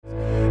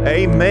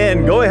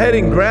Amen. Go ahead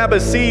and grab a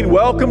seat.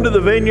 Welcome to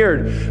the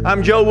Vineyard.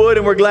 I'm Joe Wood,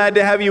 and we're glad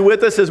to have you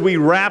with us as we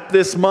wrap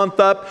this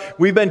month up.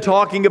 We've been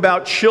talking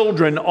about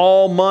children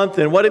all month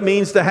and what it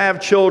means to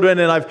have children,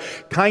 and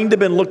I've kind of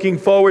been looking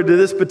forward to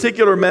this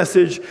particular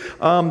message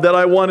that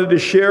I wanted to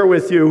share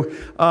with you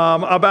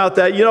about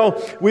that. You know,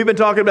 we've been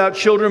talking about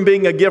children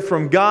being a gift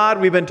from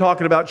God. We've been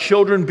talking about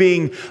children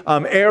being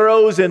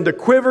arrows in the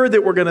quiver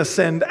that we're going to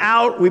send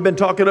out. We've been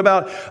talking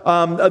about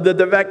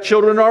the fact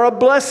children are a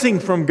blessing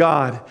from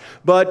God.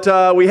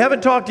 But we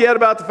haven't talked yet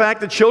about the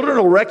fact that children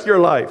will wreck your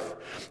life.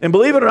 And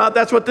believe it or not,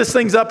 that's what this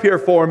thing's up here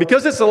for. And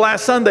because it's the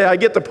last Sunday, I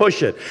get to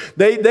push it.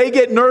 They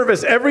get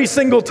nervous every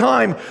single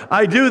time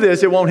I do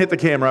this. It won't hit the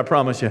camera, I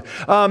promise you.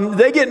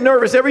 They get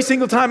nervous every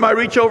single time I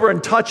reach over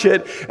and touch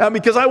it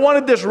because I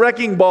wanted this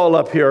wrecking ball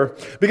up here.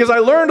 Because I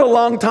learned a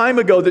long time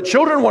ago that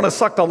children want to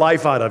suck the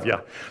life out of you.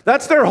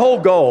 That's their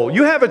whole goal.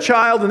 You have a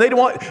child and they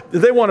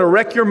want to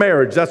wreck your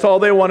marriage. That's all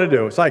they want to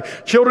do. It's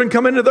like children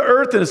come into the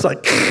earth and it's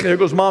like, there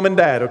goes mom and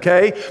dad,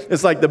 okay?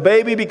 It's like the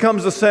baby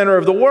becomes the center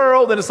of the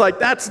world and it's like,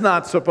 that's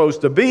not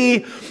supposed to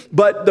be.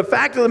 But the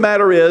fact of the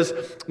matter is,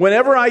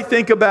 whenever I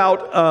think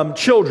about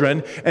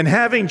children and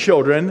having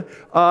children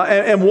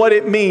and what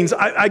it means,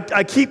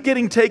 I keep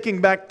getting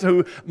taken back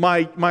to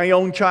my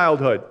own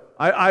childhood.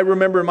 I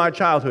remember my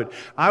childhood.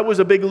 I was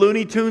a big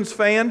Looney Tunes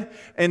fan,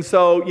 and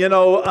so, you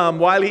know,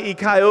 Wile E.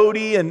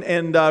 Coyote and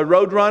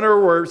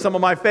Roadrunner were some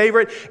of my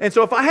favorite. And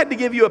so if I had to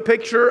give you a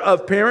picture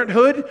of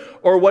parenthood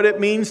or what it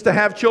means to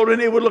have children,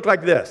 it would look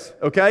like this,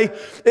 okay?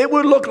 It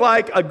would look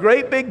like a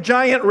great big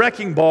giant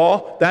wrecking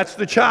ball, that's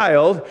the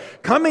child,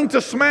 coming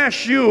to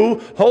smash you,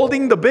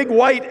 holding the big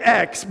white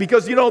X,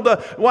 because, you know,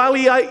 the Wile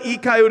E.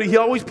 Coyote, he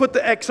always put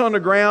the X on the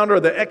ground or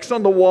the X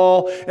on the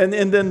wall, and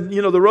then,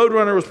 you know, the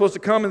Roadrunner was supposed to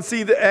come and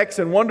see the X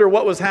and wonder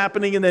what was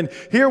happening, and then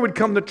here would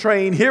come the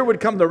train, here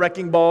would come the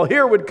wrecking ball,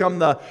 here would come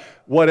the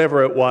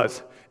whatever it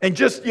was. And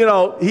just, you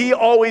know, he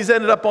always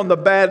ended up on the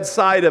bad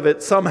side of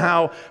it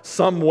somehow,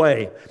 some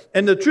way.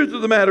 And the truth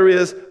of the matter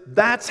is,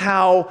 that's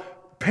how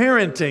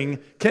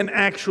parenting can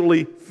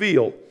actually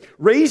feel.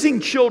 Raising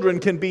children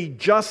can be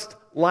just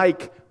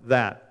like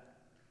that.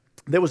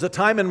 There was a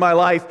time in my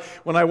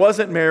life when I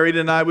wasn't married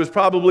and I was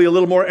probably a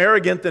little more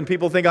arrogant than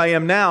people think I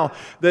am now,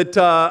 that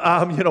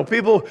you know,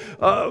 people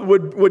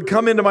would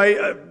come into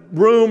my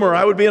room, or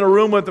I would be in a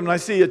room with them and I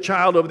see a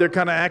child over there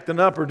kind of acting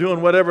up or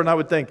doing whatever, and I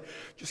would think,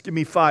 just give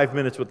me 5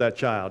 minutes with that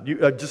child.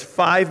 Just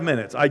 5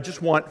 minutes. I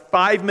just want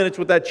 5 minutes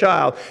with that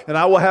child, and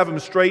I will have them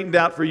straightened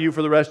out for you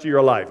for the rest of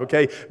your life,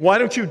 okay? Why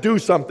don't you do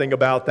something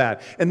about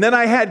that? And then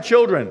I had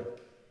children.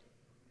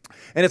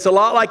 And it's a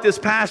lot like this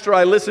pastor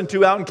I listened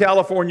to out in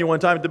California one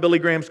time at the Billy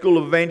Graham School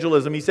of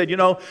Evangelism. He said, you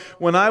know,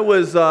 when I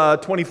was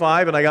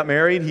 25 and I got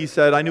married, he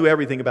said, I knew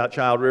everything about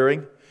child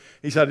rearing.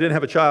 He said, I didn't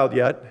have a child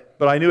yet,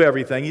 but I knew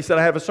everything. He said,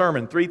 I have a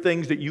sermon, 3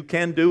 things that you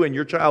can do and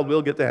your child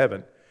will get to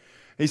heaven.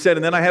 He said,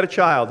 and then I had a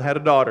child, had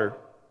a daughter.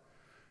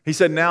 He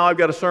said, now I've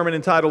got a sermon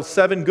entitled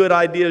 7 Good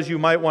Ideas You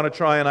Might Want to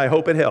Try, and I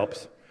hope it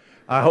helps.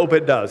 I hope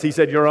it does. He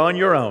said, you're on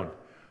your own.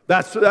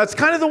 That's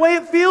kind of the way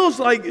it feels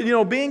like, you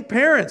know, being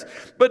parents.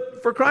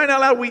 But for crying out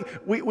loud,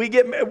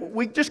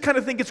 we just kind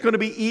of think it's going to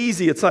be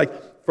easy. It's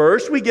like,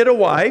 first we get a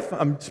wife.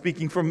 I'm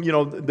speaking from, you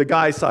know, the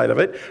guy side of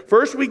it.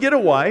 First we get a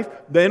wife,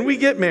 then we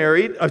get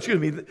married.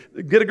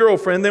 Get a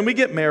girlfriend, then we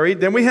get married,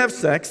 then we have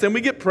sex, then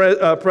we get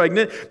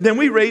pregnant, then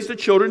we raise the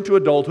children to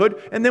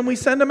adulthood, and then we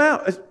send them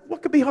out.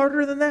 What could be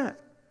harder than that?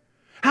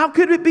 How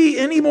could it be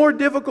any more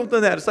difficult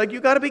than that? It's like,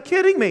 you got to be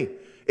kidding me.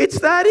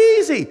 It's that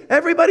easy.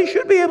 Everybody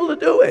should be able to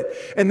do it.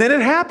 And then it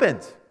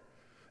happens.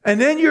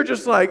 And then you're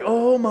just like,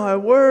 oh my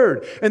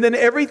word. And then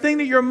everything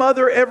that your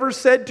mother ever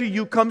said to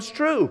you comes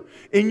true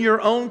in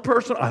your own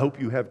personal. I hope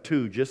you have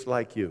 2 just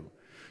like you.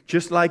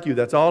 Just like you.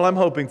 That's all I'm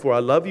hoping for. I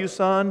love you,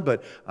 son,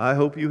 but I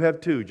hope you have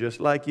 2 just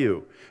like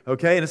you.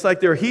 Okay? And it's like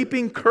they're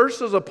heaping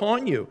curses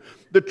upon you.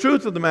 The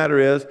truth of the matter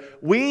is,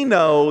 we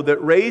know that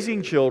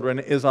raising children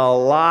is a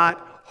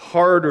lot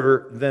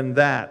harder than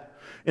that.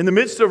 In the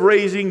midst of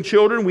raising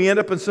children, we end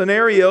up in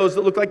scenarios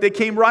that look like they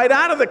came right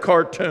out of the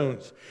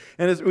cartoons.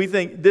 And we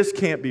think, this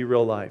can't be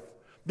real life.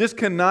 This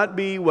cannot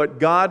be what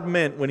God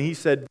meant when He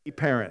said, be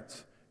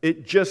parents.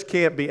 It just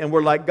can't be. And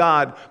we're like,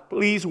 God,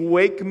 please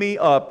wake me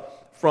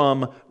up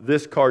from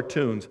this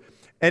cartoons.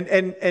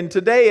 And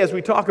today, as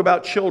we talk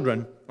about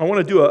children, I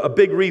want to do a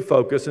big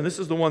refocus. And this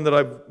is the one that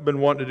I've been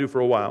wanting to do for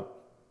a while.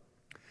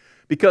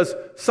 Because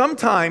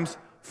sometimes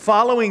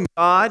following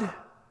God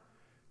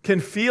can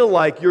feel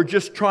like you're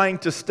just trying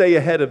to stay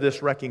ahead of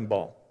this wrecking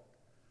ball.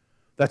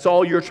 That's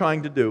all you're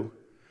trying to do.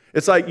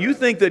 It's like you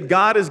think that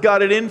God has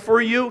got it in for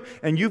you,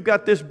 and you've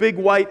got this big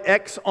white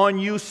X on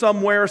you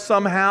somewhere,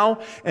 somehow,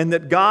 and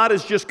that God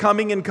is just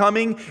coming, and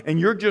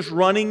you're just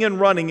running,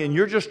 and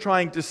you're just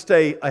trying to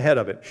stay ahead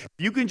of it. If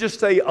you can just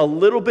stay a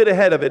little bit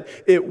ahead of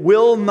it, it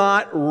will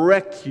not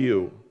wreck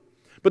you.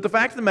 But the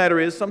fact of the matter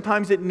is,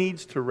 sometimes it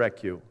needs to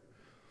wreck you.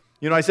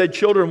 You know, I said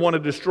children want to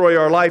destroy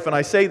our life, and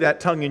I say that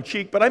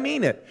tongue-in-cheek, but I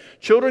mean it.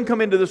 Children come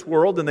into this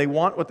world, and they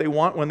want what they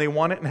want when they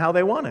want it and how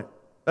they want it.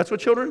 That's what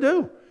children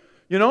do.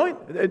 You know,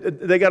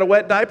 they got a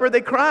wet diaper,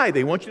 they cry.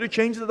 They want you to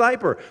change the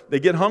diaper.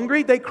 They get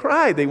hungry, they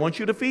cry. They want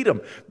you to feed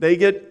them. They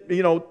get,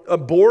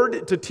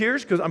 bored to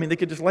tears because, they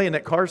could just lay in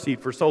that car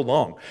seat for so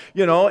long,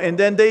 and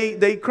then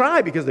they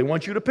cry because they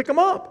want you to pick them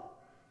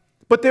up.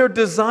 But they're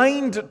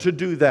designed to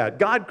do that.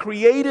 God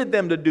created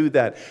them to do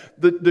that.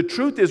 The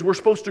truth is we're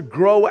supposed to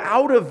grow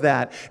out of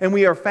that, and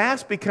we are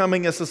fast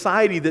becoming a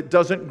society that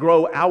doesn't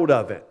grow out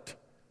of it.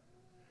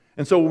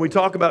 And so when we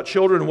talk about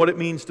children and what it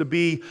means to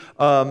be,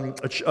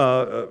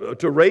 to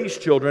raise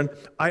children,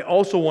 I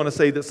also want to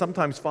say that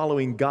sometimes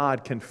following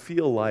God can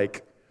feel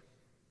like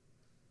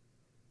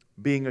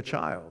being a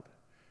child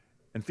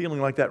and feeling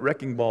like that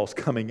wrecking ball's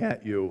coming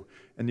at you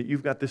and that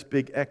you've got this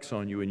big X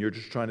on you and you're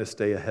just trying to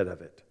stay ahead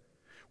of it.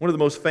 One of the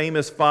most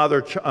famous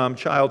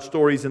father-child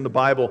stories in the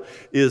Bible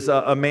is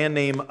a man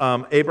named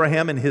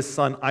Abraham and his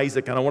son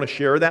Isaac, and I want to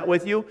share that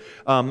with you.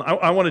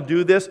 I want to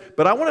do this,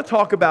 but I want to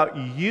talk about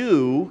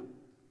you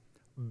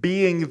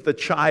being the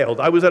child.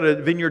 I was at a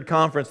Vineyard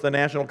conference, the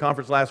national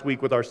conference last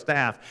week with our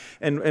staff,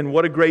 and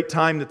what a great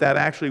time that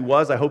actually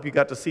was. I hope you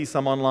got to see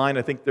some online.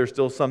 I think there's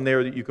still some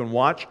there that you can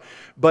watch.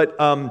 But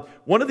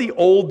one of the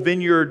old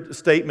Vineyard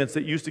statements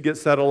that used to get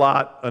said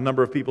a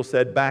number of people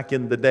said back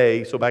in the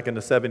day, so back in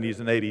the 70s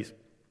and 80s,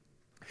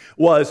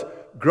 was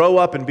grow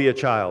up and be a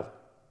child.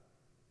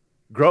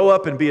 Grow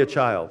up and be a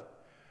child.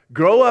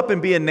 Grow up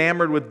and be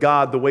enamored with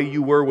God the way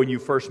you were when you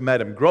first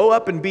met Him. Grow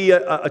up and be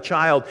a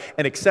child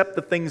and accept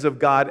the things of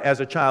God as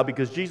a child,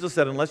 because Jesus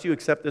said, unless you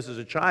accept this as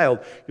a child,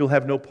 you'll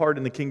have no part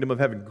in the kingdom of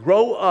heaven.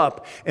 Grow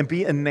up and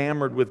be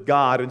enamored with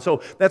God. And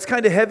so that's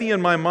kind of heavy in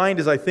my mind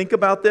as I think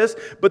about this.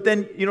 But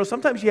then,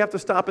 sometimes you have to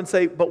stop and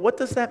say, but what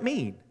does that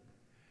mean?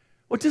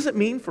 What does it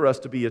mean for us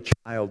to be a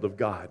child of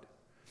God?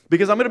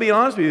 Because I'm going to be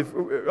honest with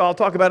you, I'll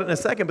talk about it in a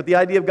second, but the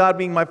idea of God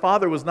being my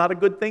Father was not a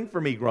good thing for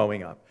me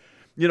growing up.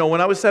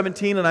 When I was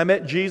 17 and I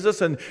met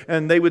Jesus and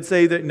they would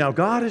say that, now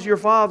God is your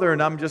Father,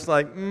 and I'm just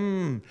like,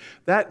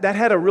 that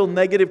had a real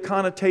negative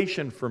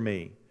connotation for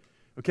me,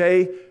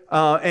 okay?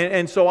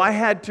 And so I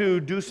had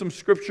to do some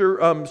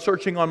scripture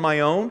searching on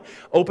my own,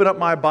 open up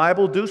my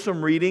Bible, do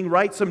some reading,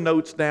 write some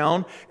notes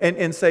down,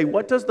 and say,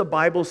 what does the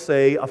Bible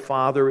say a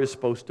father is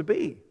supposed to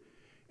be?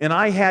 And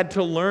I had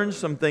to learn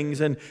some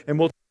things, and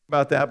we'll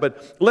about that,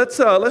 but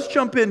let's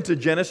jump into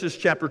Genesis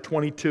chapter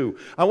 22.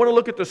 I want to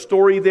look at the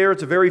story there.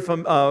 It's a very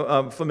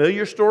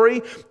familiar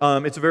story.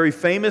 It's a very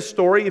famous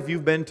story. If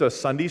you've been to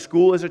Sunday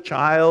school as a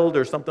child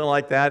or something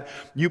like that,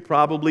 you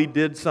probably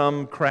did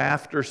some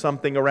craft or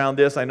something around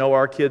this. I know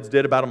our kids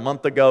did about a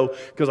month ago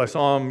because I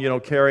saw them,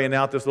 carrying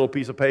out this little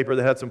piece of paper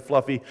that had some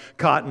fluffy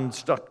cotton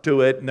stuck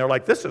to it, and they're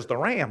like, this is the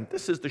ram,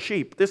 this is the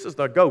sheep, this is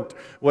the goat,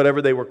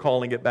 whatever they were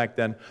calling it back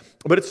then.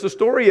 But it's the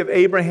story of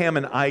Abraham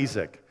and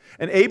Isaac.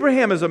 And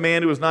Abraham is a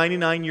man who was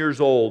 99 years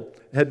old,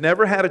 had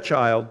never had a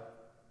child,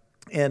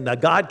 and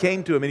God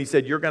came to him and he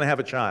said, you're going to have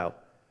a child.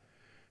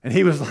 And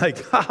he was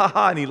like, ha, ha,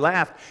 ha, and he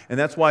laughed. And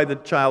that's why the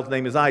child's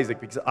name is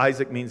Isaac, because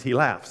Isaac means he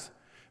laughs.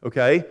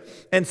 Okay?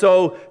 And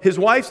so his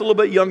wife's a little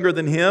bit younger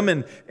than him,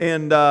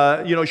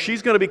 and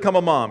she's going to become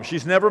a mom.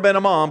 She's never been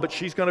a mom, but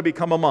she's going to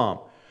become a mom.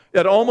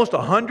 At almost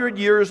 100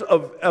 years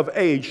of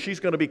age, she's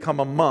going to become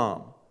a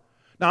mom.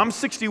 Now, I'm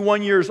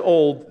 61 years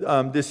old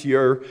this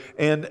year,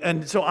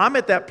 and so I'm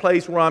at that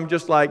place where I'm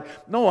just like,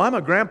 no, I'm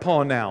a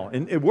grandpa now,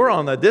 and we're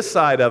on this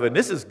side of it, and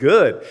this is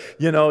good.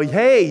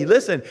 Hey,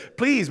 listen,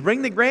 please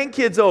bring the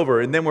grandkids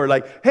over, and then we're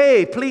like,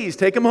 hey, please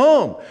take them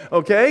home,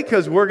 okay,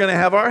 because we're going to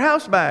have our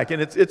house back,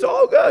 and it's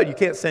all good. You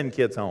can't send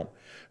kids home,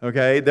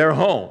 okay? They're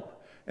home,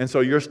 and so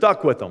you're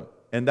stuck with them.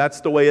 And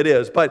that's the way it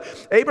is. But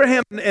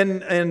Abraham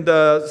and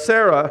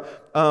Sarah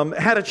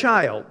had a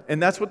child, and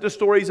that's what the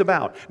story's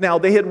about. Now,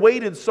 they had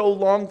waited so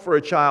long for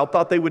a child,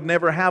 thought they would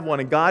never have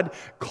one, and God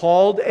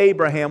called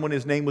Abraham when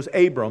his name was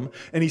Abram,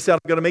 and he said,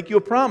 I'm going to make you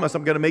a promise.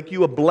 I'm going to make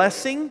you a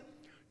blessing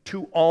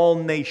to all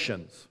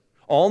nations.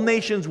 All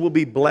nations will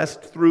be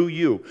blessed through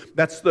you.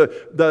 That's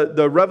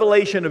the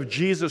revelation of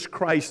Jesus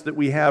Christ that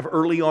we have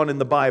early on in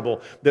the Bible,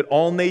 that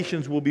all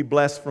nations will be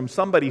blessed from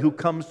somebody who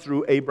comes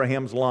through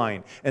Abraham's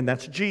line, and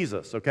that's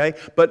Jesus, okay?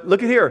 But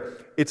look at here.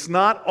 It's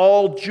not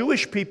all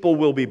Jewish people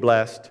will be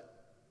blessed.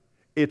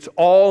 It's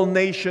all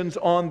nations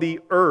on the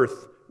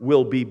earth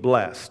will be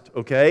blessed,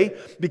 okay?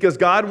 Because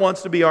God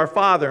wants to be our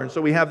Father, and so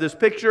we have this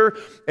picture.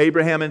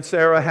 Abraham and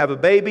Sarah have a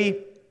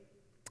baby.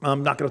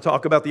 I'm not going to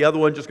talk about the other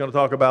one, just going to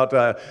talk about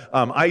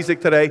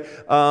Isaac today.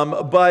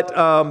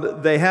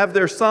 But they have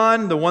their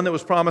son, the one that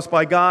was promised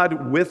by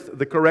God, with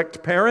the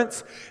correct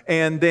parents.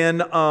 And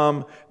then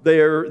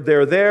they're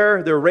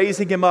there, they're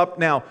raising him up.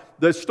 Now,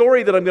 the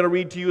story that I'm going to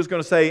read to you is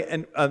going to say,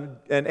 and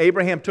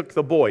Abraham took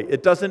the boy.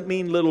 It doesn't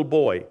mean little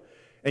boy.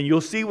 And you'll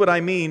see what I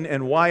mean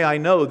and why I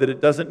know that it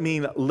doesn't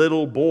mean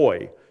little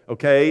boy.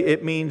 Okay?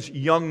 It means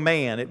young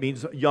man. It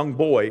means young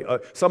boy.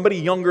 Somebody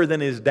younger than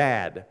his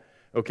dad.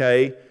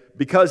 Okay?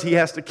 Because he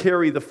has to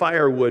carry the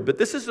firewood. But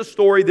this is the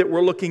story that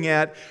we're looking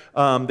at.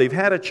 They've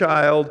had a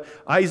child.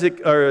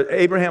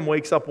 Abraham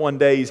wakes up one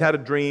day. He's had a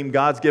dream.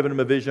 God's given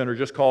him a vision or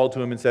just called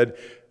to him and said,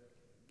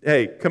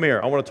 hey, come here.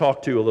 I want to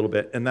talk to you a little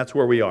bit. And that's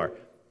where we are.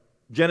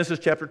 Genesis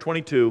chapter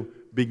 22,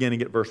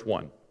 beginning at verse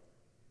 1.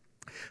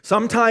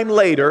 Sometime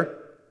later,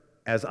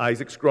 as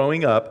Isaac's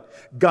growing up,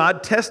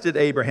 God tested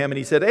Abraham and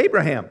he said,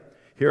 Abraham,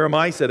 here am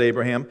I, said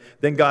Abraham.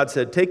 Then God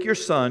said, take your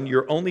son,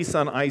 your only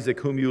son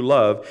Isaac, whom you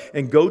love,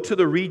 and go to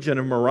the region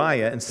of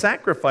Moriah and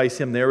sacrifice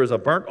him there as a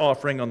burnt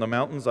offering on the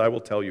mountains I will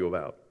tell you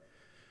about.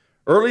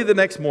 Early the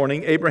next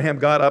morning, Abraham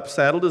got up,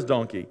 saddled his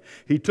donkey.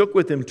 He took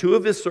with him 2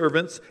 of his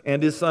servants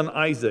and his son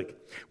Isaac.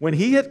 When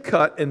he had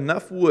cut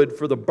enough wood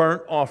for the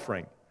burnt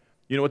offering,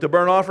 you know what the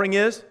burnt offering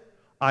is?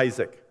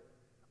 Isaac.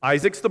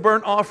 Isaac's the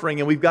burnt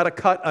offering, and we've got to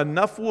cut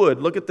enough wood.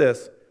 Look at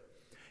this.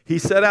 He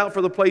set out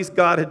for the place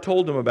God had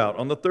told him about.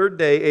 On the 3rd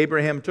day,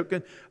 Abraham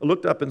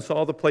looked up and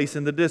saw the place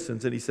in the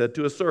distance, and he said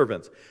to his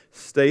servants,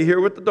 stay here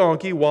with the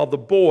donkey while the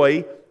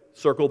boy,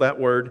 circle that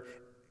word,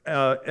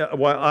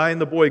 while I and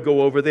the boy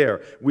go over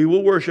there. We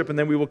will worship, and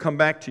then we will come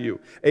back to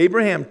you.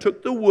 Abraham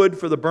took the wood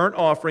for the burnt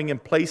offering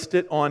and placed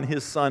it on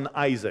his son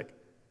Isaac.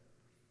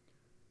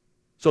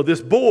 So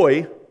this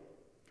boy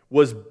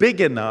was big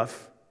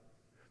enough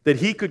that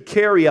he could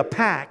carry a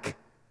pack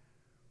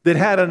that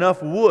had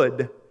enough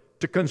wood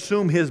to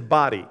consume his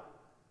body,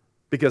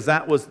 because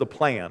that was the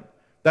plan.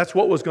 That's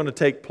what was going to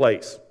take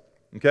place.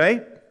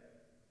 Okay?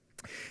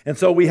 And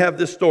so we have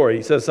this story.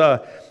 He says,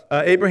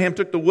 Abraham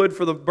took the wood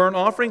for the burnt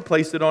offering,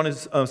 placed it on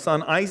his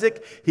son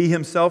Isaac. He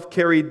himself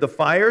carried the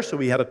fire, so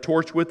he had a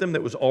torch with him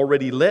that was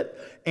already lit,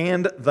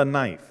 and the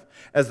knife.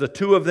 As the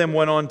 2 of them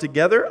went on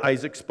together,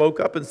 Isaac spoke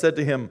up and said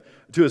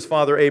to his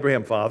father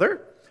Abraham,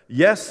 Father?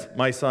 Yes,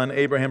 my son,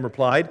 Abraham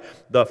replied.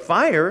 The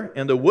fire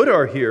and the wood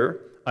are here,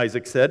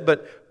 Isaac said,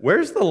 but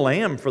where's the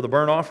lamb for the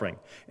burnt offering?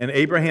 And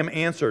Abraham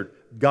answered,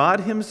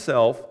 God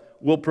himself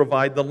will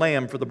provide the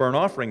lamb for the burnt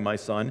offering, my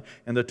son.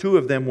 And the 2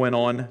 of them went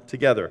on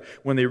together.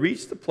 When they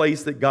reached the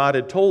place that God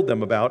had told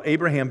them about,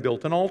 Abraham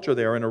built an altar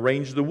there and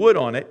arranged the wood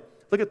on it.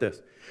 Look at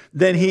this.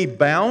 Then he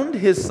bound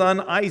his son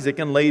Isaac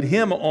and laid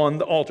him on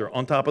the altar,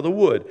 on top of the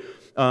wood.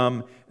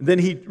 Then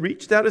he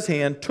reached out his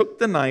hand, took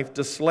the knife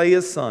to slay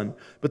his son.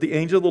 But the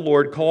angel of the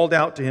Lord called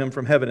out to him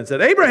from heaven and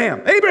said,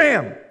 Abraham,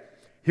 Abraham!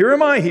 Here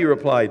am I, he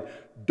replied.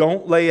 Do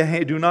not lay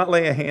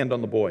a hand on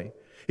the boy.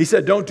 He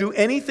said, don't do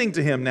anything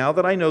to him now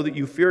that I know that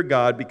you fear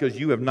God, because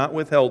you have not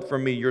withheld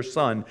from me your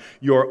son,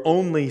 your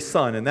only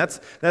son. And that's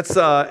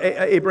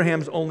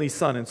Abraham's only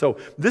son. And so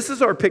this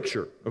is our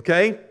picture,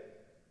 okay?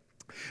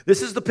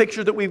 This is the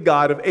picture that we've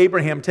got of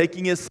Abraham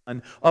taking his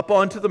son up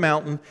onto the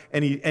mountain,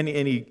 and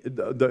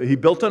he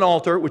built an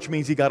altar, which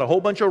means he got a whole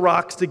bunch of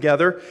rocks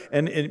together,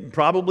 and it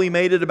probably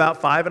made it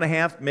about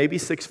 5.5, maybe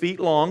 6 feet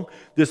long,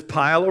 this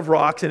pile of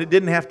rocks, and it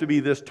didn't have to be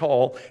this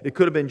tall. It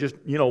could have been just,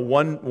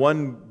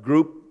 one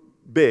group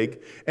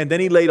big, and then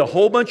he laid a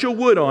whole bunch of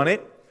wood on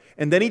it,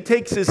 and then he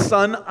takes his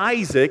son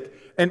Isaac,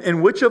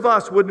 and which of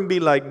us wouldn't be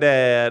like,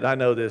 Dad, I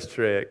know this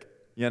trick,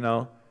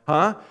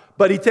 huh?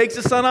 But he takes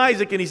his son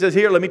Isaac and he says,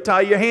 here, let me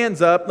tie your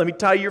hands up, let me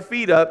tie your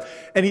feet up.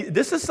 And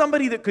this is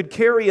somebody that could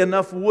carry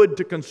enough wood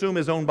to consume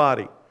his own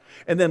body.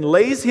 And then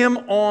lays him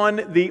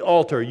on the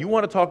altar. You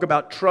want to talk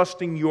about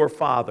trusting your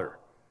father.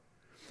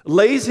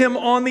 Lays him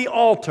on the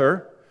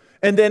altar,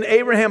 and then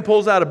Abraham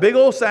pulls out a big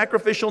old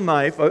sacrificial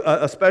knife,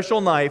 a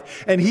special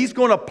knife, and he's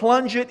going to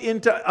plunge it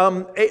into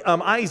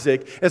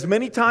Isaac as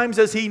many times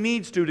as he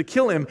needs to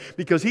kill him,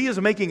 because he is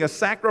making a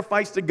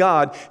sacrifice to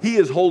God. He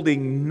is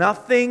holding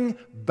nothing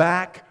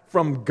back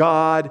from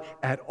God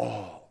at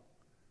all.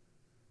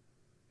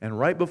 And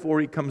right before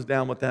he comes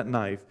down with that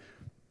knife,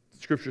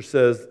 Scripture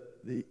says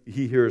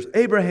he hears,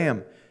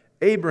 Abraham,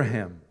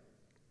 Abraham.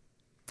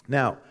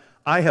 Now,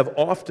 I have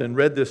often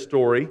read this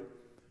story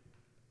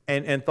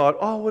and thought,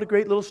 oh, what a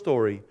great little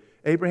story.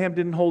 Abraham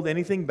didn't hold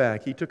anything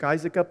back. He took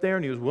Isaac up there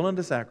and he was willing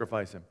to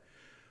sacrifice him.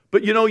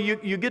 But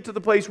you get to the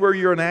place where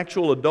you're an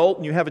actual adult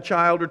and you have a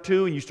child or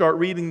two and you start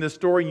reading this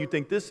story and you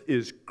think, this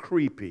is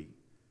creepy.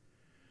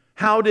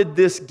 How did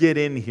this get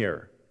in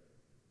here?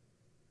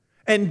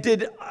 And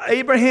did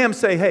Abraham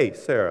say, hey,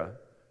 Sarah,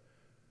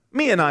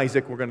 me and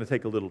Isaac, we're going to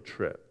take a little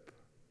trip.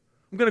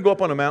 I'm going to go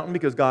up on a mountain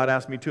because God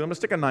asked me to. I'm going to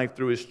stick a knife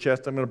through his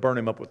chest. I'm going to burn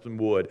him up with some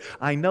wood.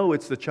 I know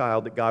it's the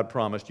child that God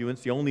promised you, and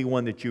it's the only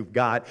one that you've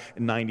got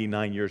in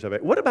 99 years of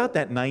age. What about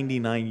that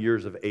 99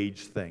 years of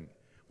age thing?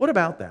 What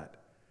about that?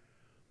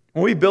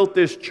 When we built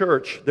this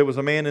church, there was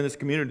a man in this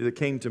community that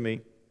came to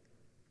me.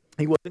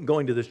 He wasn't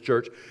going to this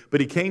church,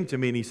 but he came to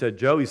me and he said,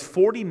 Joe, he's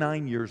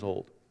 49 years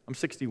old. I'm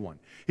 61.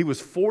 He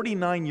was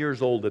 49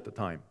 years old at the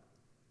time.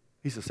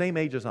 He's the same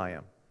age as I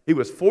am. He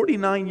was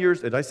 49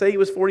 years. Did I say he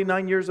was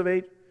 49 years of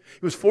age?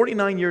 He was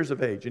 49 years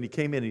of age, and he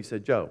came in and he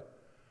said, Joe.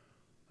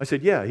 I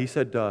said, yeah. He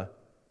said,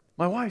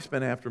 my wife's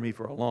been after me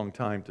for a long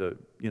time to,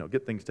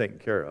 get things taken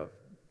care of,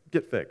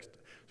 get fixed,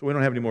 so we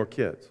don't have any more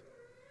kids.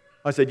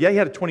 I said, yeah, he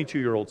had a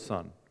 22-year-old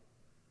son.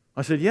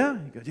 I said, yeah?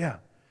 He goes, yeah.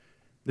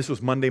 This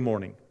was Monday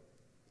morning.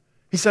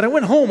 He said, I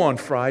went home on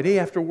Friday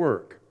after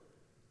work.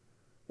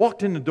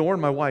 Walked in the door,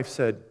 and my wife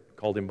said,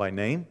 called him by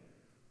name,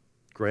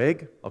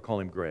 Greg. I'll call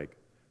him Greg.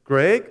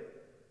 Greg,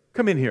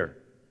 come in here.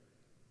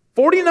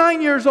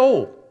 49 years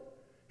old.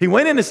 He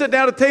went in and sat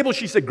down at the table.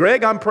 She said,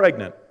 Greg, I'm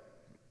pregnant.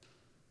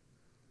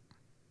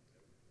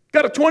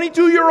 Got a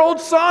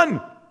 22-year-old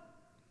son.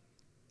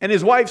 And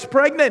his wife's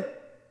pregnant.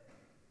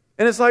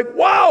 And it's like,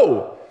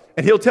 whoa!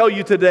 And he'll tell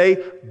you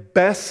today,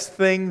 best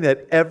thing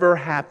that ever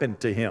happened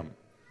to him.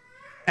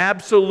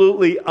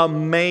 Absolutely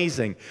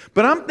amazing.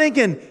 But I'm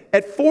thinking,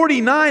 at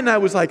 49, I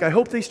was like, I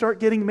hope they start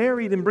getting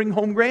married and bring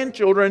home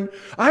grandchildren.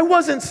 I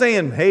wasn't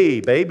saying,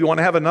 hey, babe, you want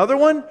to have another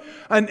one?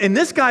 And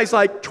this guy's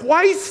like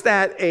twice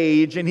that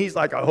age, and he's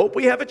like, I hope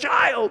we have a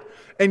child.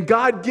 And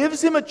God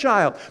gives him a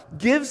child,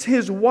 gives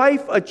his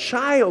wife a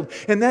child.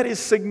 And that is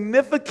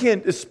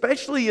significant,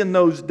 especially in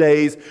those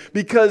days,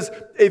 because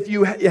if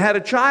you had a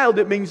child,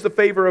 it means the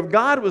favor of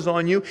God was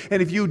on you.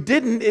 And if you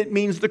didn't, it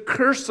means the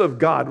curse of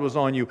God was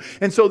on you.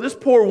 And so this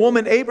poor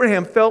woman,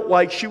 Abraham, felt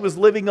like she was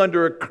living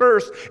under a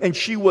curse, and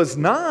she was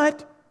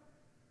not.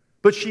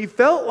 But she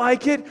felt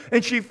like it,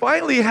 and she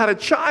finally had a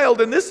child,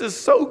 and this is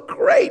so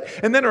great.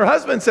 And then her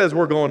husband says,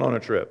 we're going on a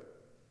trip.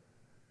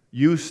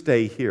 You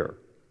stay here.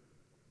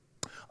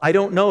 I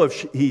don't know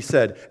if he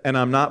said, and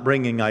I'm not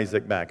bringing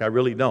Isaac back. I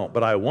really don't.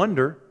 But I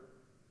wonder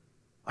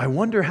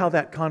how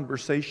that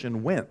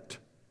conversation went.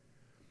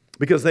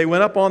 Because they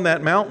went up on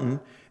that mountain,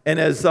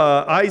 and as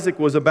Isaac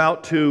was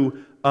about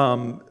to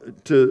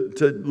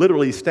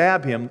literally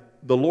stab him,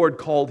 the Lord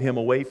called him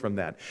away from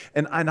that.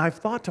 And I've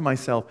thought to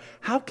myself,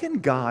 how can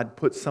God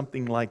put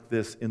something like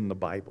this in the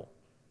Bible?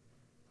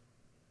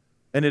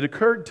 And it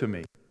occurred to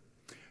me.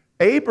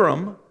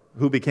 Abram,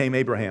 who became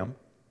Abraham,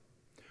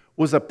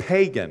 was a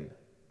pagan.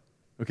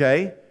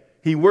 Okay?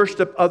 He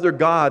worshiped other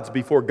gods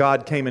before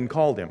God came and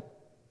called him.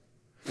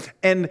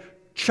 And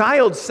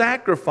child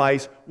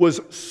sacrifice was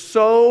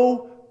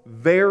so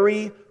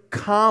very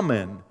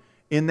common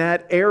in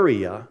that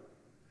area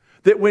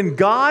that when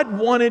God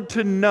wanted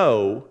to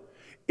know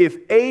if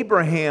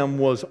Abraham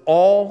was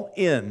all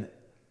in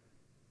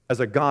as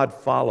a God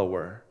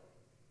follower,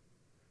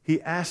 he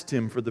asked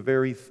him for the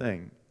very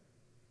thing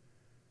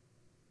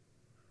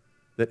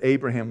that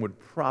Abraham would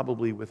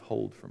probably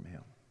withhold from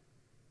him.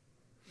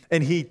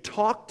 And he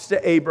talked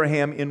to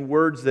Abraham in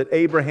words that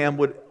Abraham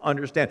would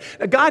understand.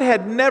 Now, God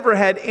had never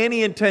had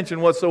any intention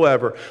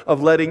whatsoever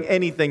of letting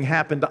anything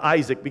happen to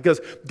Isaac,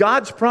 because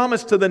God's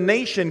promise to the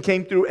nation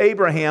came through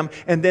Abraham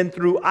and then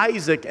through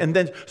Isaac.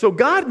 So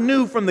God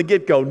knew from the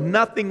get-go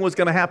nothing was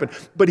going to happen.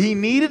 But he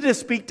needed to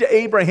speak to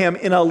Abraham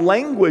in a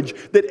language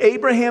that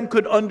Abraham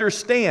could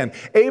understand.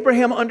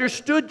 Abraham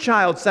understood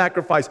child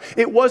sacrifice.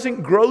 It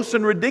wasn't gross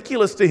and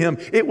ridiculous to him.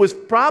 It was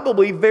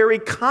probably very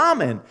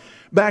common.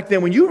 Back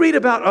then, when you read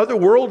about other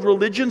world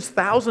religions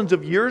thousands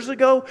of years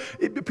ago,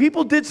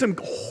 people did some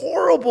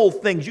horrible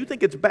things. You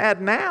think it's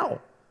bad now.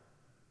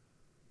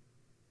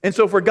 And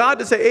so for God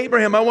to say,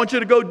 Abraham, I want you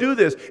to go do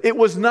this, it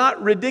was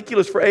not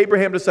ridiculous for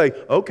Abraham to say,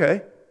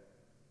 okay.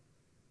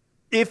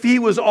 If he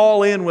was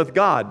all in with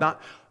God.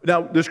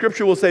 Now, the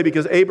scripture will say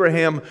because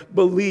Abraham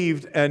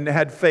believed and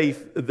had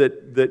faith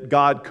that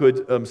God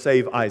could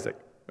save Isaac.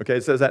 Okay,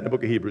 it says that in the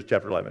book of Hebrews,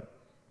 chapter 11.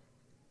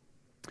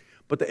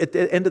 But at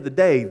the end of the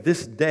day,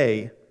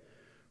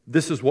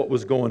 this is what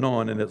was going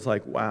on, and it's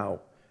like, wow,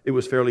 it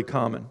was fairly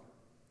common.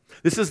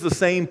 This is the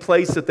same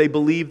place that they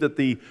believe that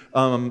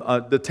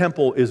the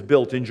temple is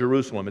built in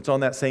Jerusalem. It's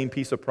on that same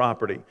piece of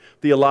property.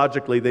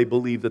 Theologically, they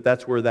believe that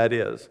that's where that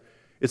is.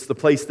 It's the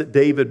place that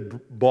David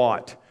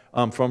bought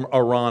from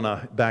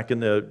Arana back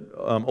in the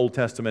Old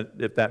Testament,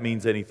 if that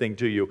means anything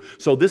to you.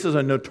 So this is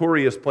a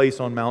notorious place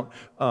on Mount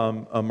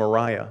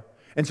Moriah.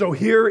 And so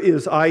here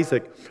is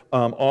Isaac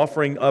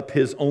offering up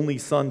his only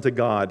son to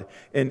God.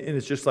 And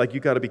it's just like, you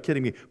got to be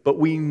kidding me. But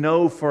we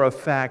know for a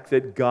fact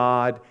that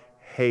God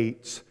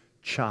hates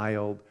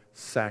child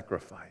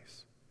sacrifice.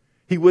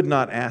 He would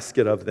not ask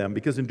it of them,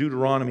 because in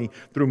Deuteronomy,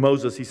 through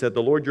Moses, he said,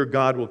 the Lord your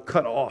God will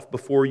cut off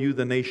before you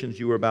the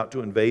nations you are about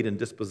to invade and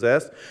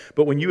dispossess.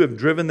 But when you have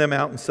driven them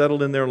out and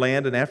settled in their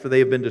land, and after they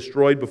have been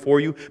destroyed before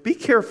you, be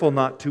careful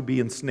not to be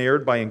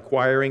ensnared by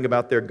inquiring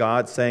about their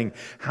gods, saying,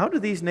 how do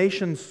these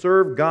nations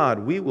serve God?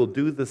 We will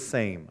do the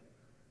same.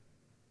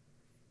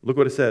 Look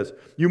what it says.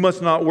 You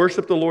must not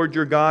worship the Lord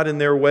your God in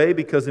their way,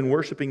 because in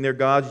worshiping their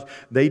gods,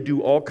 they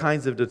do all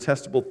kinds of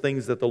detestable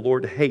things that the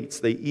Lord hates.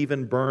 They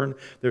even burn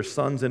their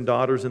sons and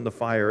daughters in the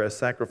fire as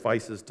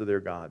sacrifices to their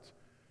gods.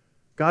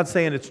 God's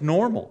saying it's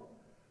normal.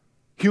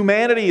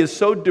 Humanity is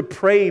so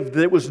depraved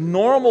that it was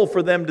normal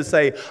for them to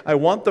say, I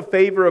want the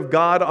favor of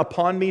God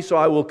upon me, so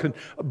I will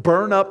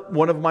burn up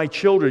one of my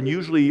children,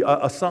 usually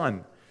a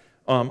son,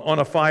 on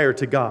a fire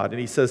to God. And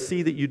he says,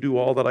 see that you do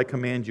all that I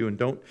command you, and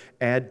don't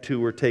add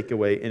to or take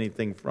away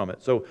anything from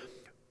it. So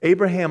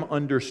Abraham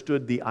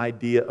understood the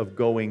idea of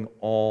going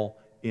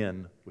all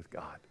in with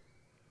God.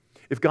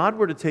 If God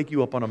were to take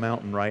you up on a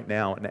mountain right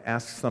now and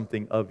ask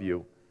something of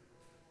you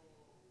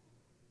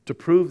to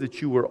prove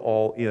that you were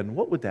all in,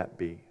 what would that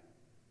be?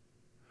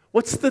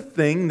 What's the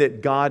thing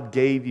that God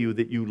gave you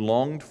that you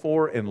longed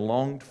for and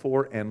longed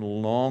for and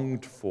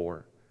longed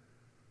for?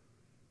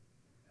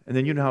 And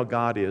then you know how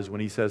God is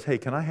when he says, hey,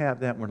 can I have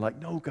that? And we're like,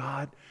 no,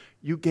 God,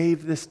 you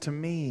gave this to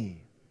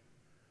me.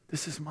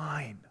 This is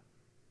mine.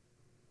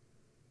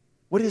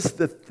 What is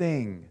the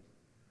thing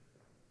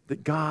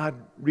that God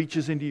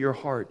reaches into your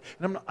heart.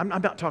 And I'm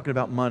not talking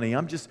about money.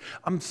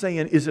 I'm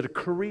saying, is it a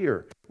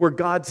career where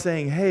God's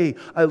saying, hey,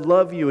 I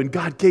love you, and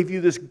God gave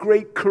you this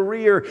great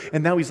career,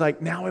 and now He's like,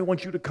 now I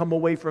want you to come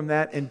away from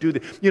that and do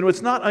that.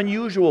 It's not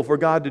unusual for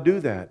God to do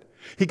that.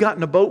 He got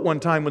in a boat one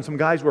time when some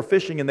guys were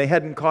fishing and they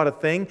hadn't caught a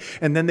thing,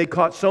 and then they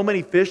caught so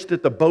many fish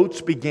that the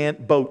boats began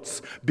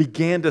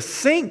to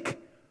sink.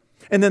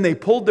 And then they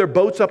pulled their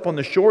boats up on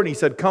the shore, and He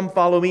said, come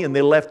follow me, and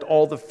they left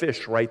all the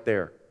fish right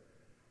there.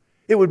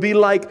 It would be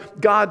like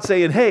God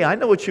saying, hey, I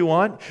know what you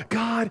want.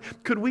 God,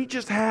 could we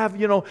just have,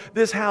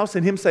 this house?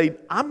 And Him say,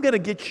 I'm going to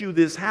get you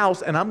this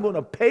house and I'm going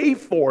to pay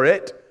for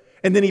it.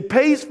 And then He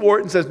pays for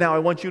it and says, now I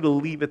want you to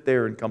leave it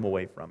there and come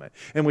away from it.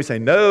 And we say,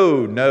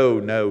 no.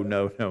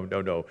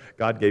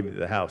 God gave me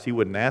the house. He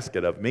wouldn't ask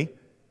it of me.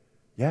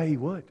 Yeah, He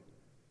would.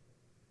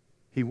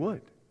 He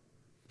would.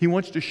 He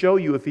wants to show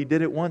you if He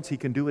did it once, He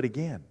can do it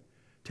again.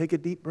 Take a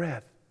deep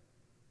breath.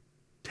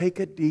 Take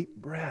a deep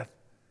breath.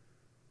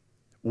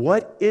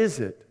 What is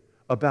it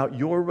about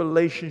your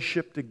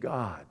relationship to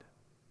God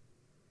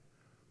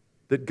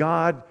that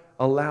God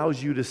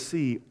allows you to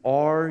see?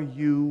 Are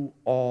you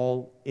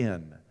all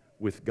in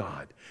with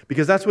God?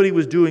 Because that's what He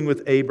was doing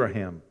with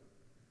Abraham.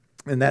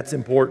 And that's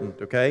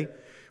important, okay?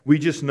 We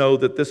just know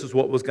that this is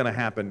what was going to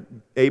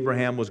happen.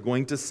 God was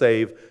going to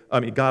save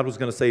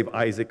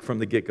Isaac from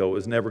the get-go. It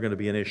was never going to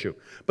be an issue.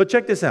 But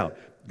check this out.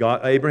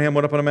 Abraham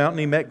went up on a mountain,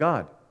 he met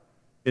God.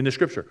 In the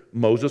Scripture,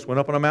 Moses went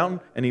up on a mountain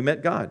and he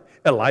met God.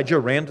 Elijah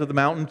ran to the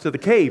mountain, to the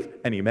cave,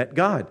 and he met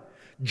God.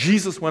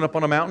 Jesus went up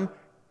on a mountain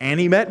and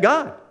he met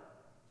God.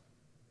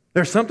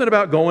 There's something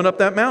about going up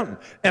that mountain.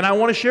 And I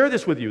want to share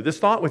this with you, this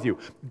thought with you.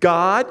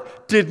 God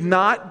did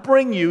not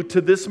bring you to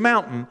this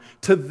mountain,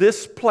 to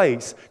this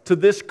place, to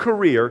this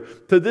career,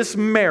 to this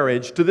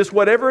marriage, to this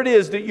whatever it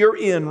is that you're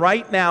in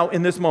right now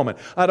in this moment.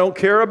 I don't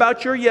care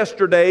about your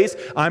yesterdays.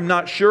 I'm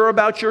not sure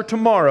about your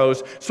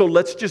tomorrows. So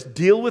let's just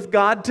deal with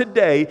God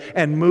today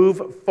and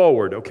move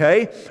forward,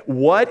 okay?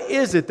 What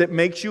is it that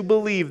makes you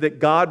believe that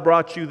God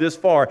brought you this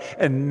far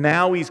and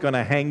now He's going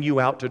to hang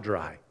you out to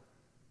dry?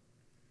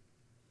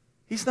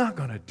 He's not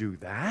going to do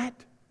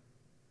that.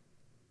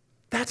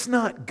 That's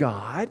not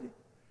God.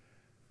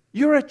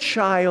 You're a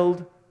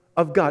child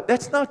of God.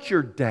 That's not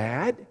your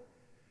dad.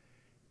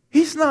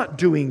 He's not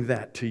doing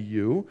that to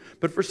you.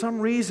 But for some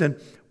reason,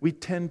 we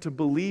tend to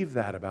believe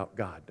that about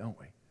God, don't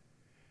we?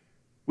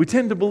 We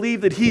tend to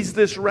believe that He's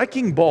this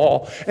wrecking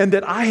ball and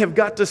that I have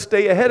got to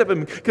stay ahead of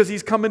Him because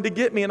He's coming to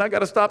get me, and I got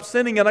to stop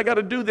sinning, and I got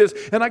to do this,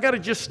 and I got to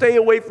just stay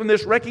away from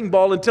this wrecking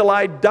ball until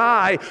I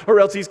die,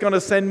 or else He's going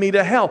to send me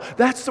to hell.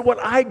 That's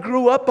what I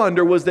grew up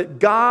under, was that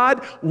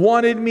God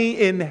wanted me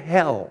in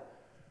hell.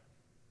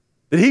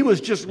 That He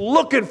was just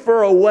looking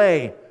for a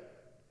way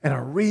and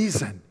a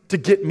reason to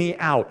get me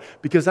out,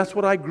 because that's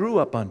what I grew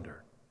up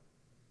under.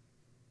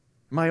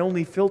 My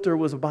only filter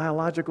was a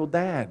biological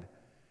dad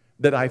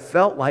that I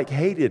felt like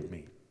hated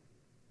me.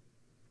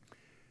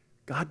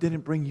 God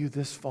didn't bring you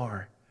this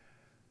far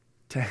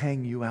to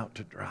hang you out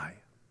to dry.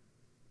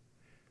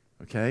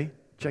 Okay?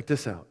 Check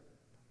this out.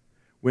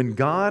 When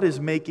God is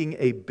making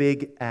a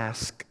big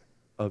ask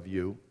of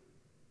you,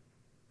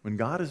 when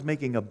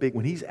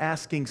He's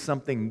asking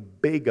something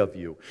big of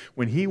you,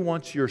 when He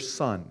wants your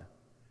son,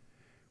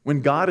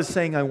 when God is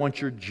saying, I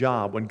want your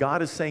job, when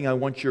God is saying, I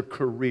want your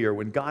career,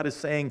 when God is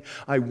saying,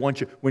 I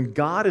want you, when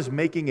God is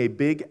making a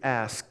big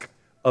ask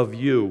of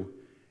you,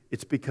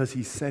 it's because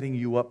He's setting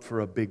you up for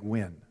a big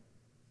win.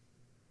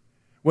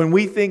 When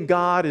we think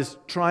God is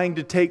trying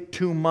to take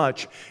too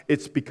much,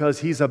 it's because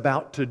He's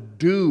about to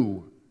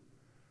do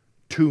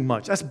too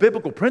much. That's a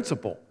biblical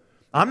principle.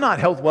 I'm not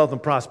health, wealth,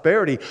 and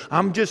prosperity.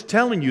 I'm just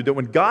telling you that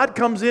when God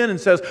comes in and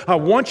says, I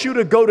want you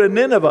to go to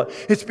Nineveh,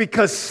 it's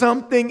because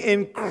something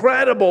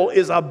incredible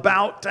is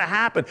about to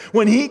happen.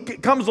 When He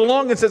comes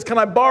along and says, can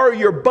I borrow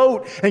your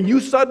boat? And you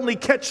suddenly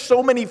catch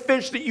so many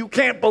fish that you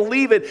can't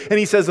believe it. And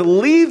He says,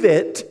 leave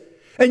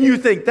it. And you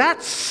think,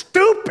 that's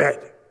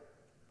stupid.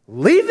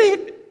 Leave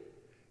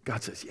it?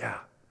 God says, yeah,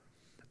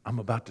 I'm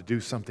about to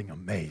do something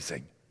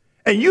amazing.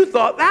 And you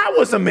thought that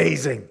was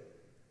amazing.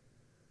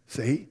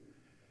 See?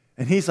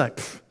 And He's like,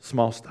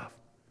 small stuff.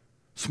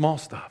 Small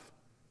stuff.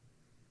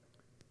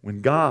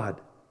 When God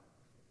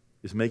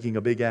is making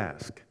a big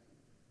ask,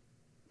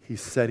 He's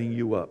setting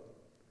you up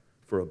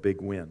for a big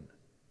win.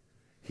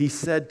 He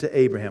said to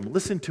Abraham,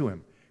 listen to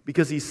him,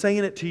 because He's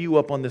saying it to you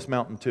up on this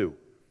mountain too.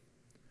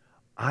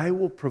 I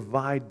will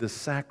provide the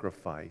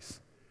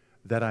sacrifice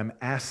that I'm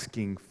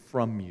asking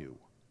from you.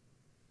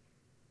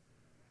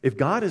 If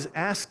God is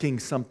asking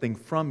something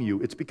from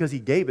you, it's because He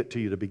gave it to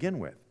you to begin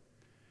with.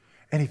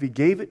 And if He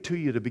gave it to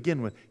you to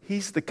begin with,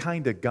 He's the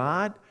kind of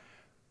God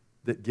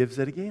that gives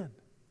it again.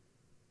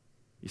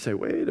 You say,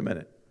 wait a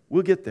minute,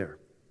 we'll get there.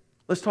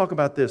 Let's talk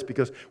about this,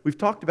 because we've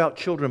talked about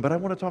children, but I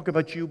want to talk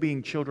about you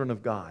being children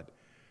of God.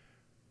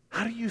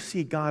 How do you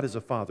see God as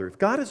a father? If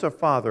God is our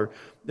father,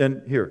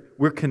 then here,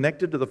 we're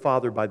connected to the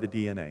Father by the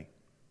DNA.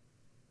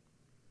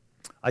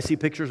 I see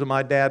pictures of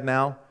my dad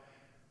now,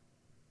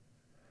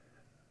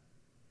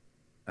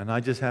 and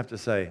I just have to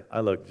say, I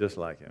look just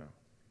like him.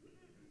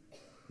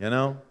 you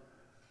know?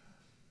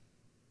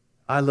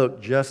 I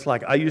look just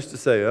like, I used to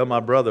say, oh, my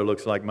brother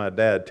looks like my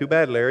dad. Too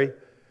bad, Larry.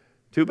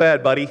 Too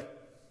bad, buddy.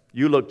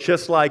 You look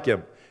just like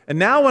him. And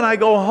now when I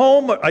go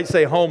home, I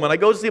say home, and I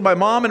go see my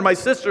mom and my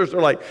sisters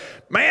are like,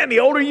 man,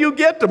 the older you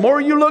get, the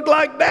more you look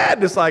like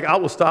Dad. It's like, I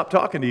will stop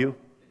talking to you.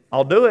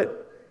 I'll do it.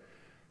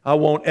 I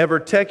won't ever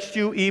text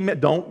you, email.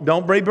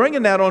 Don't be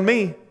bringing that on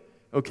me,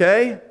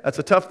 okay? That's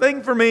a tough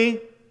thing for me.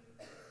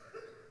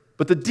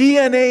 But the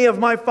DNA of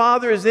my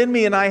Father is in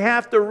me, and I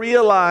have to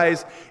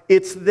realize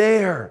it's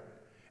there.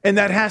 And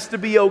that has to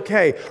be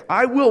okay.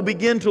 I will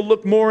begin to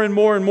look more and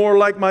more and more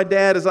like my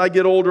dad as I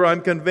get older,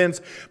 I'm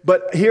convinced.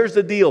 But here's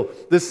the deal.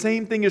 The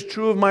same thing is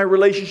true of my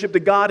relationship to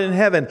God in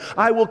heaven.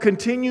 I will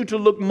continue to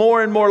look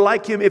more and more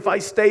like Him if I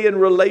stay in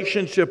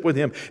relationship with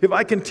Him. If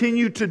I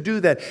continue to do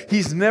that.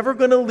 He's never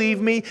going to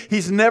leave me.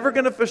 He's never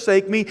going to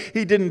forsake me.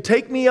 He didn't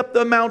take me up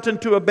the mountain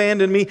to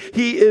abandon me.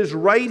 He is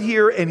right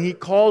here, and He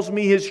calls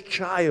me His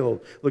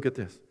child. Look at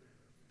this.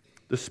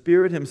 The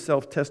Spirit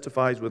Himself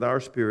testifies with our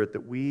spirit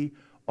that we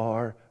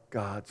are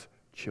God's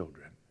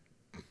children.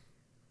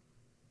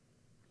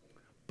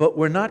 But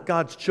we're not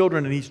God's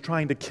children and He's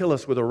trying to kill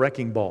us with a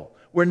wrecking ball.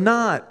 We're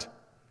not.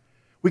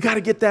 We got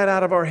to get that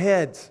out of our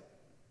heads.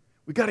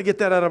 We got to get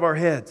that out of our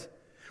heads.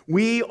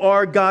 We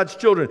are God's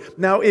children.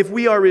 Now, if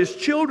we are His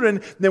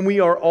children, then we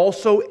are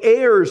also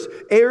heirs,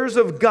 heirs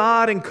of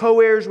God and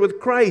co-heirs with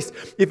Christ,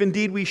 if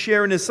indeed we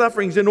share in His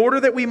sufferings, in order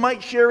that we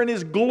might share in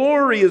His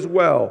glory as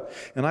well.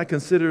 And I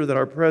consider that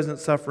our present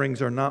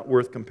sufferings are not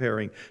worth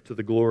comparing to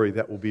the glory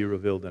that will be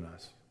revealed in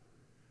us.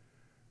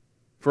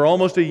 For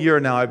almost a year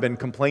now, I've been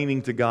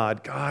complaining to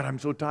God. God, I'm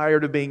so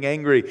tired of being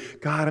angry.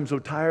 God, I'm so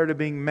tired of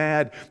being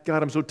mad.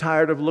 God, I'm so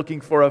tired of looking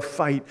for a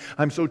fight.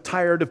 I'm so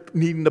tired of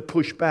needing to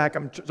push back.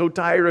 I'm so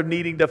tired of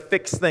needing to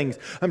fix things.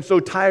 I'm so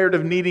tired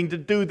of needing to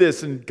do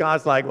this. And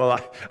God's like, well,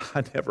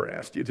 I never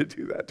asked you to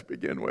do that to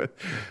begin with.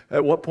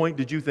 At what point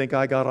did you think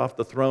I got off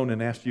the throne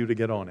and asked you to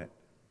get on it?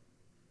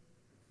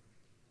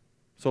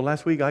 So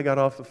last week I got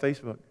off of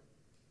Facebook.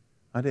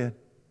 I did.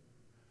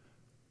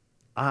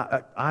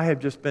 I have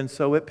just been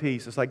so at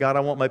peace. It's like, God,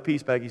 I want my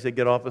peace back. He said,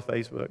 get off of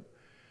Facebook.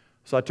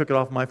 So I took it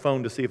off my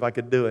phone to see if I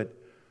could do it.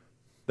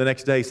 The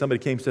next day, somebody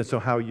came and said, so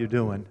how are you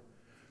doing?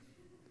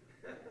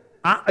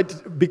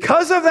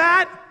 Because of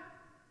that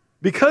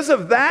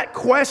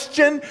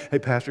question, hey,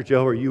 Pastor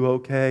Joe, are you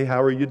okay?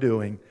 How are you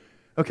doing?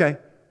 Okay,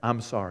 I'm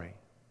sorry.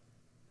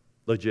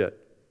 Legit.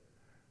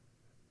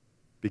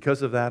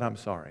 Because of that, I'm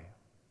sorry.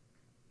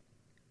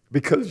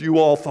 Because you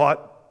all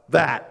thought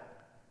that,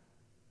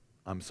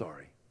 I'm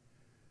sorry.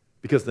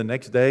 Because the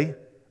next day,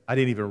 I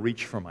didn't even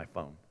reach for my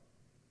phone.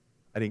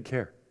 I didn't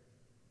care.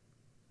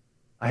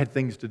 I had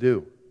things to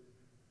do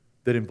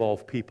that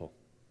involved people,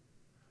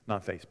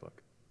 not Facebook,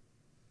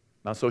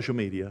 not social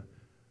media,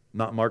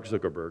 not Mark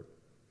Zuckerberg.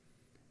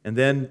 And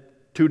then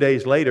 2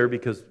 days later,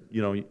 because,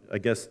 I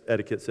guess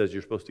etiquette says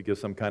you're supposed to give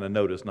some kind of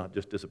notice, not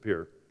just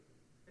disappear.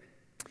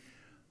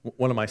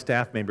 One of my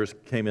staff members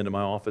came into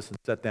my office and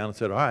sat down and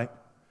said, all right,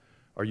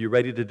 are you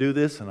ready to do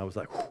this? And I was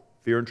like,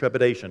 fear and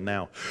trepidation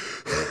now.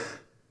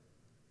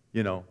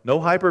 No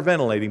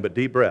hyperventilating, but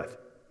deep breath.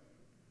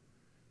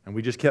 And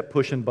we just kept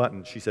pushing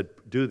buttons. She said,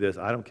 do this.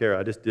 I don't care.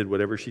 I just did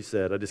whatever she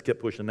said. I just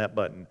kept pushing that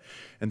button.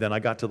 And then I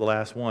got to the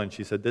last one.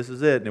 She said, this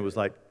is it. And it was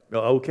like,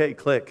 okay,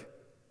 click.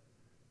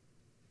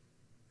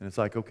 And it's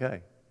like,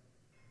 okay,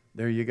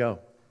 there you go.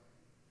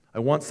 I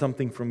want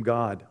something from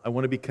God. I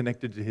want to be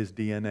connected to His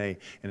DNA,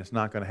 and it's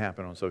not going to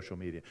happen on social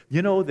media.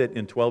 You know that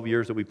in 12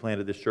 years that we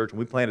planted this church, and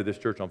we planted this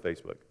church on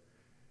Facebook.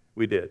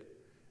 We did.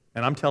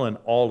 And I'm telling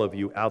all of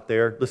you out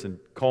there, listen,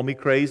 call me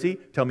crazy,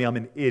 tell me I'm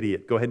an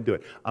idiot, go ahead and do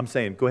it. I'm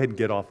saying, go ahead and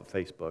get off of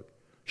Facebook.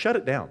 Shut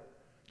it down.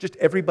 Just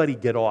everybody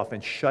get off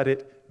and shut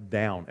it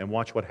down and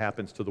watch what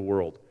happens to the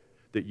world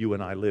that you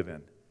and I live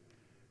in.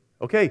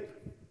 Okay,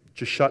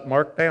 just shut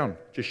Mark down.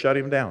 Just shut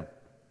him down.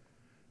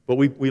 But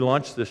we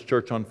launched this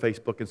church on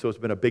Facebook, and so it's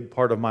been a big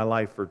part of my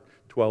life for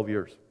 12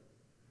 years.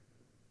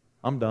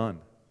 I'm done.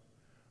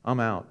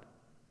 I'm out.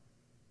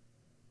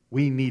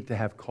 We need to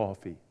have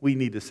coffee. We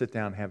need to sit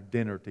down and have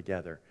dinner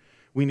together.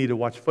 We need to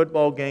watch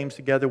football games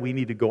together. We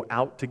need to go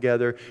out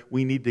together.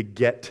 We need to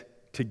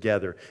get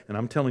together. And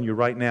I'm telling you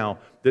right now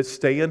that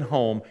staying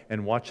home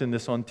and watching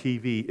this on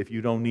TV, if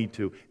you don't need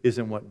to,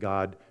 isn't what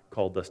God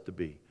called us to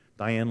be.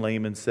 Diane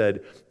Lehman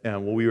said,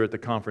 when we were at the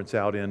conference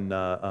out in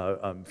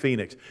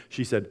Phoenix,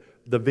 she said,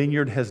 the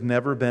vineyard has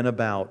never been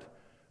about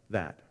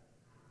that.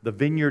 The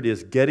vineyard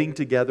is getting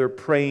together,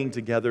 praying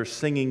together,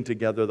 singing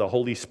together, the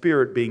Holy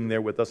Spirit being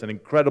there with us, and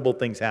incredible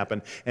things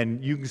happen.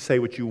 And you can say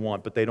what you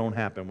want, but they don't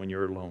happen when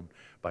you're alone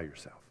by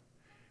yourself.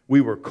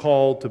 We were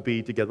called to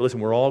be together. Listen,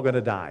 we're all going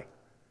to die,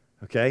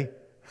 okay?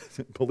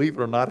 Believe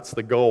it or not, it's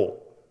the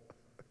goal.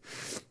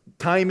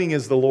 Timing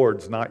is the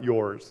Lord's, not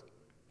yours,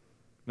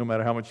 no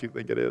matter how much you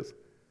think it is.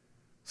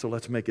 So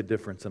let's make a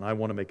difference, and I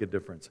want to make a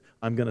difference.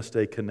 I'm going to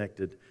stay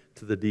connected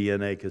to the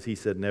DNA because He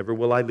said, never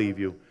will I leave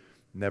you.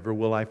 Never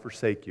will I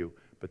forsake you.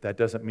 But that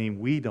doesn't mean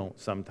we don't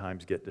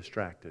sometimes get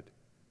distracted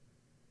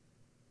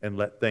and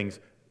let things,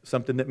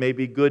 something that may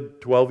be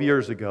good 12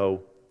 years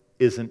ago,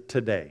 isn't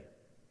today.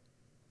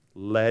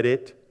 Let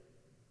it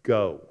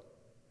go.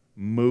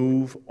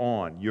 Move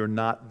on. You're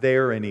not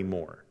there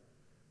anymore.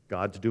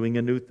 God's doing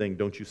a new thing.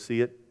 Don't you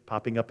see it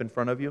popping up in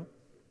front of you?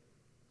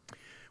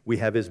 We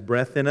have His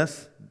breath in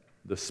us,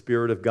 the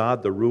Spirit of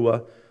God, the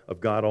Ruah of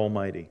God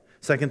Almighty.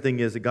 Second thing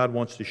is that God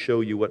wants to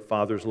show you what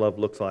Father's love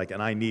looks like,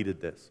 and I needed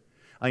this.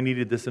 I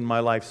needed this in my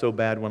life so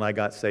bad when I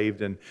got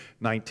saved in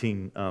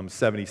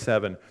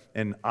 1977,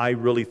 and I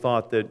really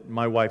thought that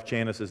my wife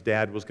Janice's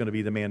dad was going to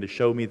be the man to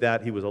show me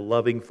that. He was a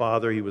loving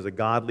father. He was a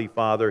godly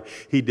father.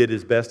 He did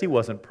his best. He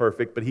wasn't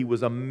perfect, but he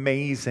was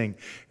amazing,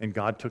 and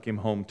God took him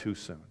home too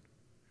soon.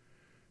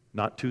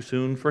 Not too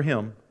soon for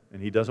him,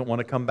 and he doesn't want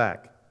to come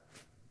back.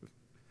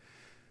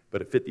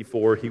 But at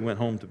 54, he went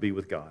home to be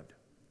with God.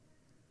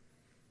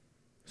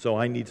 So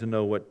I need to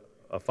know what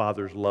a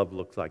father's love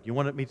looks like. You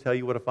wanted me to tell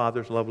you what a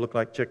father's love looked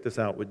like? Check this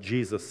out, what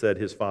Jesus said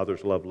his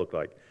father's love looked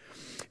like.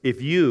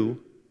 If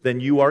you, then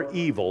you are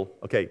evil.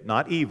 Okay,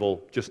 not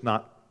evil, just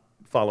not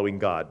following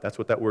God. That's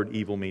what that word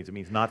evil means. It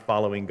means not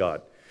following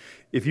God.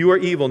 If you are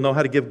evil, know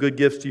how to give good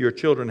gifts to your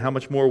children, how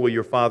much more will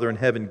your Father in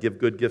heaven give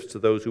good gifts to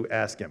those who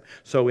ask Him?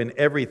 So in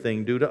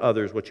everything, do to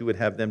others what you would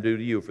have them do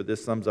to you, for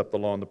this sums up the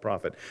law and the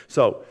prophet.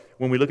 So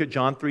when we look at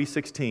John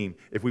 3:16,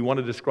 if we want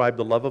to describe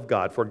the love of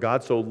God, for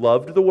God so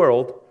loved the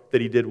world that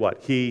He did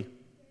what?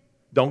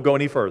 Don't go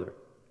any further.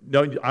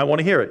 No, I want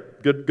to hear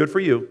it. Good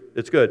for you.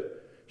 It's good.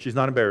 She's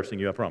not embarrassing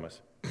you, I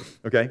promise.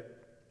 Okay?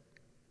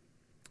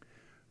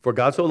 For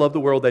God so loved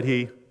the world that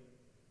He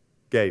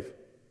gave.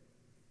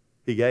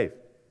 He gave.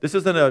 This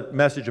isn't a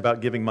message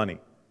about giving money.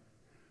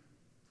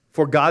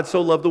 For God so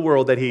loved the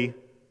world that He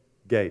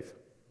gave.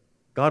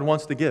 God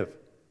wants to give.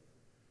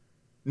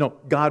 No,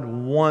 God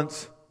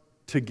wants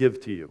to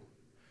give to you.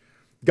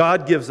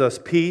 God gives us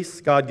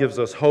peace. God gives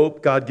us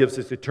hope. God gives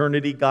us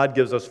eternity. God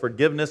gives us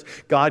forgiveness.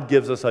 God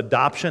gives us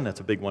adoption.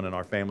 That's a big one in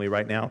our family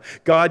right now.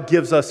 God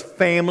gives us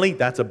family.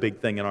 That's a big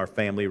thing in our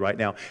family right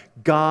now.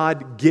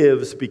 God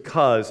gives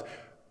because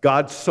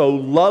God so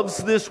loves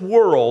this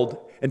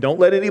world. And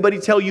don't let anybody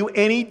tell you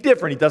any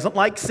different. He doesn't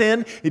like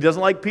sin. He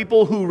doesn't like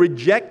people who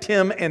reject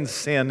Him and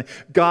sin.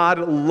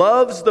 God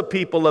loves the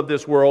people of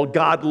this world.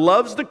 God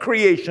loves the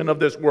creation of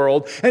this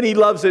world. And He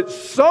loves it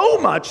so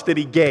much that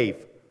He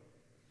gave.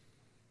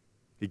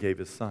 He gave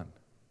His Son.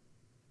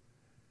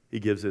 He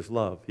gives His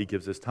love. He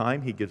gives His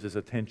time. He gives His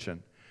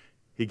attention.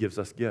 He gives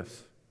us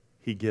gifts.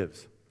 He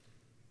gives.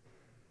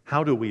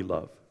 How do we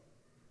love?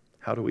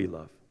 How do we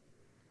love?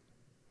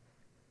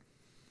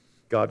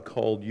 God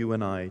called you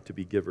and I to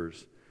be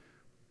givers.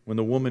 When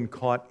the woman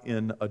caught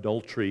in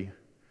adultery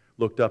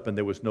looked up and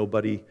there was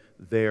nobody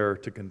there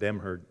to condemn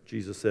her,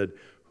 Jesus said,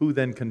 "Who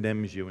then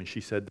condemns you?" And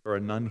she said, "There are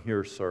none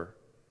here, sir."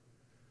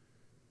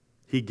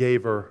 He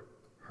gave her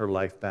her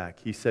life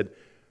back. He said,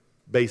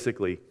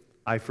 basically,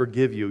 "I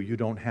forgive you. You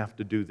don't have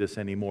to do this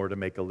anymore to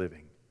make a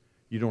living.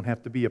 You don't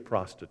have to be a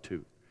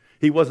prostitute."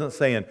 He wasn't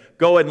saying,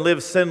 "Go and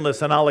live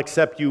sinless and I'll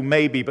accept you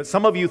maybe." But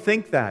some of you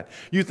think that.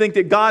 You think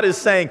that God is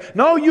saying,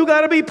 "No, you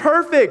got to be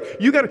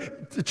perfect. You got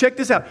to..." Check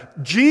this out.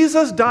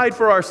 Jesus died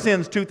for our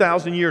sins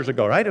 2,000 years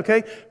ago, right?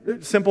 Okay?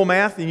 Simple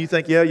math. And you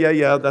think,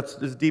 yeah,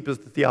 that's as deep as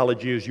the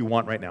theology as you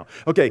want right now.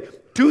 Okay.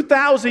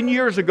 2,000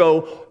 years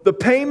ago, the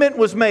payment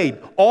was made.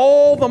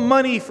 All the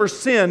money for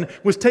sin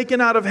was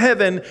taken out of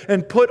heaven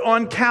and put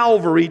on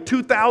Calvary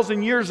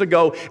 2,000 years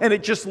ago, and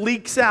it just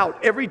leaks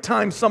out. Every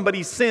time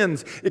somebody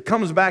sins, it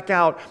comes back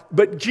out.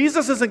 But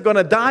Jesus isn't going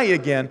to die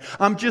again.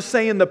 I'm just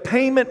saying the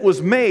payment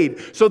was made.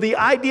 So the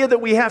idea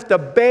that we have to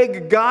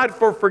beg God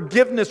for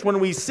forgiveness when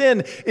we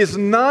sin is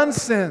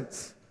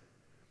nonsense.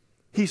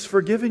 He's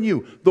forgiven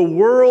you. The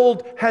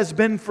world has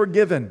been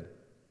forgiven.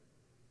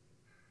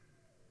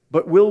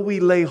 But will we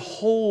lay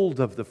hold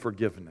of the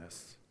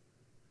forgiveness?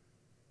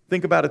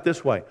 Think about it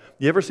this way.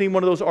 You ever seen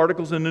one of those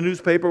articles in the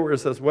newspaper where it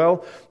says,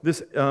 well,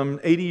 this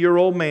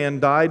 80-year-old man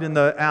died in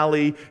the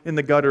alley in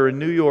the gutter in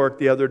New York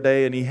the other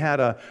day, and he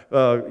had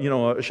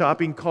a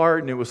shopping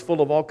cart, and it was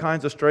full of all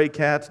kinds of stray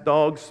cats,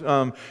 dogs,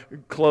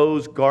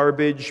 clothes,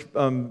 garbage,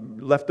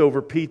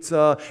 leftover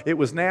pizza. It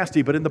was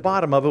nasty, but in the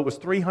bottom of it was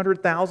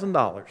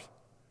 $300,000.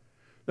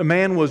 The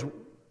man was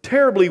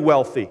terribly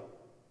wealthy.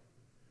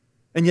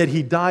 And yet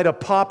he died a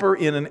pauper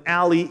in an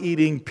alley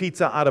eating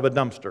pizza out of a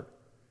dumpster.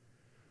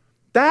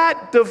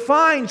 That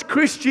defines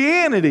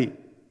Christianity.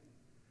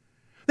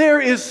 There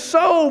is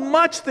so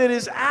much that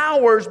is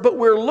ours, but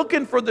we're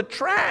looking for the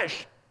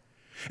trash.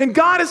 And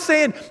God is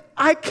saying,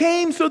 I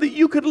came so that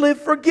you could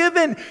live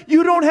forgiven.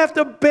 You don't have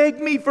to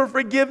beg me for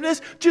forgiveness.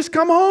 Just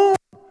come home.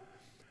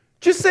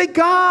 Just say,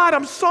 "God,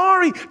 I'm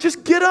sorry."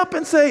 Just get up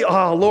and say,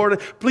 "Oh,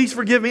 Lord, please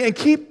forgive me," and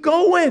keep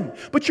going.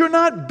 But you're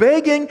not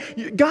begging.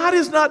 God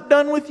is not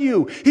done with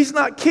you. He's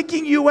not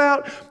kicking you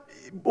out.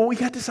 But we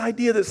got this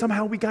idea that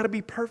somehow we got to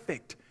be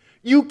perfect.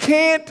 You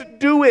can't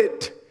do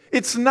it.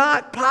 It's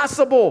not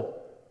possible.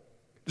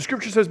 The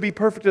Scripture says, "Be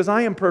perfect as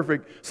I am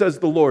perfect," says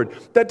the Lord.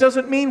 That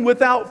doesn't mean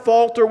without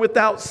fault or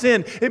without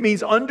sin. It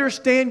means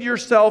understand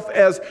yourself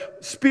as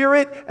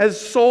spirit, as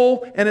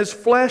soul, and as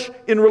flesh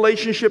in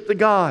relationship to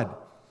God.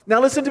 Now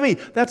listen to me,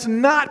 that's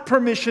not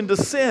permission to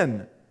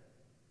sin.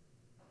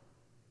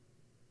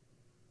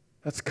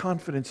 That's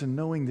confidence in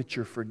knowing that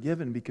you're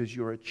forgiven because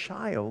you're a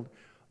child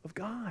of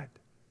God.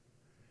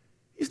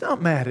 He's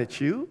not mad at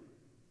you.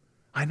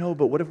 I know,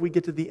 but what if we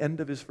get to the end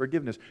of His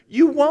forgiveness?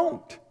 You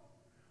won't.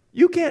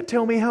 You can't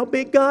tell me how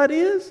big God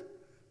is.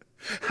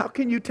 How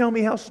can you tell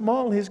me how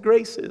small His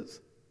grace is?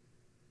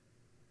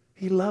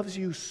 He loves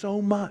you so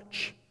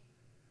much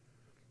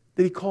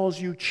that He calls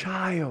you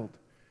child.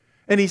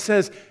 And He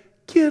says,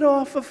 get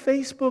off of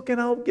Facebook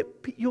and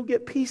you'll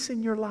get peace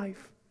in your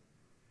life.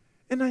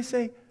 And I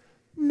say,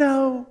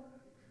 no.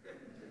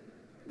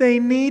 They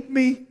need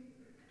me.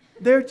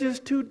 They're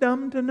just too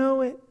dumb to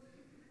know it.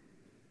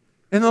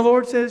 And the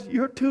Lord says,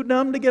 you're too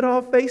dumb to get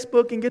off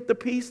Facebook and get the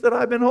peace that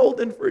I've been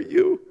holding for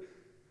you.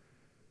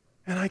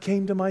 And I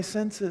came to my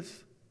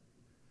senses.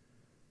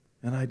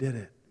 And I did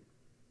it.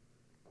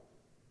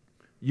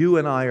 You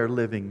and I are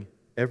living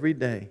every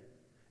day,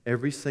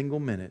 every single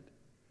minute,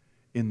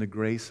 in the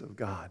grace of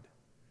God.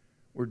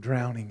 We're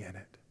drowning in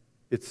it.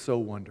 It's so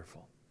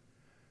wonderful.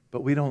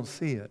 But we don't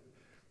see it.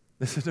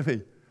 Listen to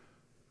me.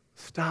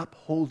 Stop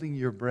holding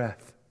your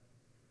breath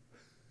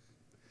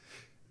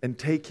and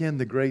take in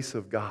the grace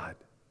of God.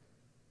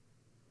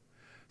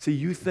 See,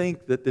 you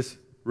think that this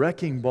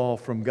wrecking ball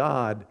from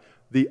God,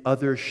 the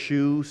other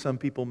shoe, some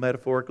people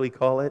metaphorically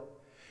call it,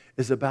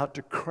 is about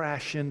to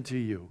crash into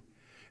you.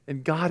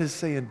 And God is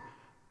saying,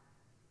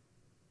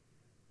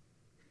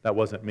 that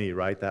wasn't me,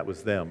 right? That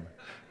was them.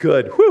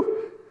 Good.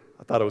 Whew.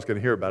 I thought I was going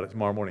to hear about it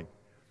tomorrow morning.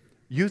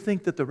 You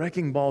think that the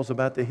wrecking ball is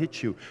about to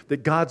hit you,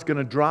 that God's going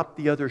to drop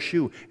the other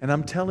shoe. And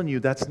I'm telling you,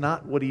 that's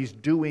not what He's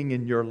doing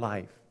in your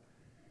life.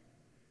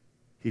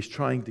 He's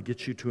trying to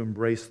get you to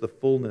embrace the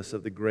fullness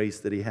of the grace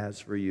that He has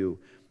for you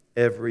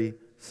every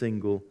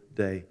single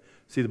day.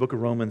 See, the book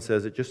of Romans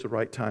says at just the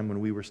right time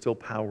when we were still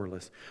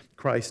powerless,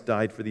 Christ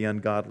died for the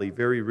ungodly.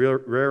 Very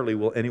rarely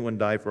will anyone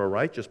die for a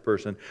righteous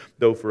person,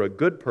 though for a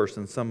good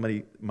person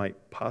somebody might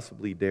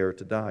possibly dare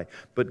to die.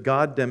 But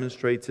God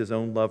demonstrates His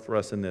own love for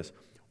us in this.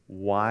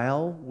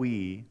 While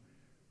we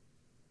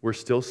were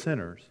still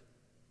sinners,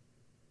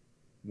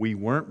 we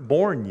weren't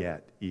born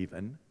yet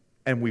even,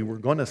 and we were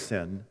going to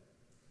sin,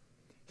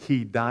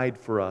 He died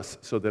for us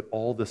so that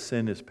all the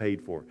sin is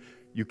paid for.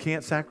 You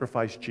can't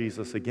sacrifice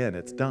Jesus again.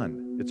 It's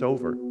done. It's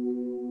over.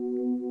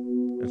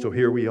 And so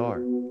here we are.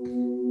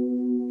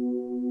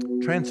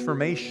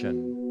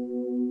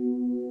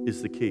 Transformation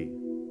is the key.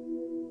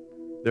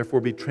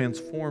 Therefore, be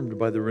transformed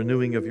by the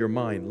renewing of your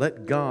mind.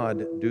 Let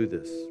God do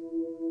this.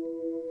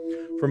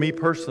 For me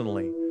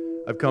personally,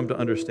 I've come to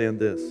understand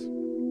this.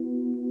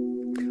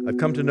 I've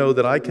come to know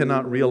that I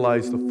cannot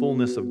realize the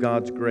fullness of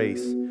God's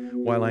grace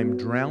while I'm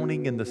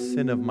drowning in the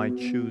sin of my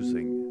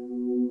choosing.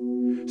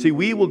 See,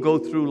 we will go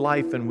through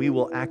life and we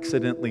will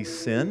accidentally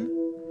sin,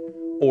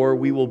 or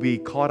we will be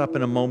caught up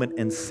in a moment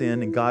and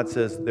sin, and God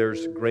says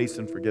there's grace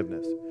and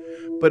forgiveness.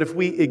 But if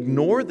we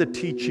ignore the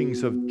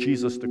teachings of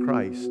Jesus the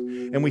Christ,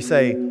 and we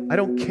say, I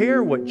don't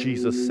care what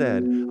Jesus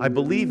said, I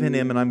believe in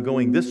Him and I'm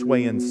going this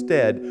way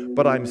instead,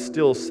 but I'm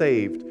still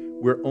saved,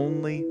 we're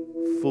only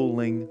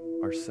fooling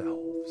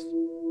ourselves.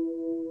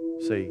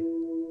 See?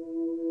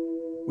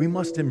 We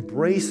must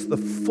embrace the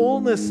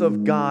fullness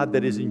of God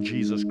that is in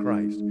Jesus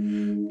Christ.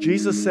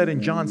 Jesus said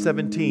in John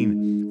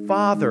 17,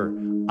 Father,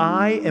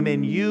 I am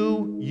in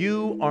you,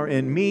 you are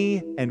in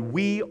me, and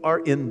we are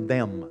in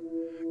them.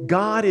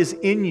 God is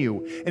in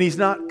you, and He's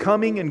not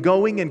coming and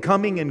going and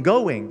coming and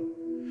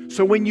going.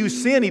 So when you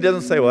sin, He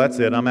doesn't say, well, that's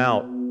it, I'm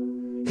out.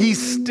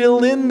 He's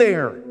still in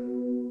there.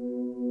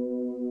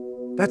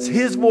 That's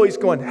His voice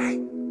going, hey,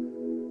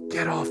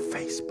 get off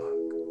Facebook.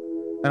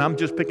 And I'm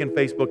just picking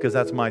Facebook because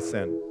that's my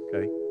sin,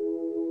 okay?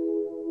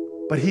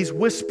 But He's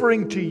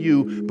whispering to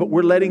you, but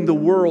we're letting the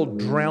world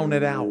drown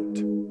it out.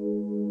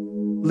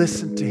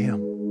 Listen to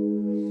Him.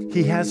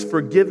 He has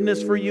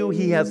forgiveness for you.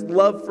 He has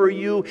love for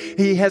you.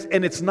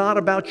 And it's not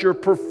about your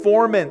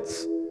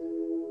performance.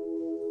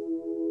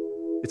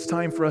 It's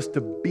time for us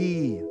to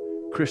be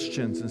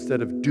Christians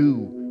instead of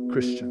do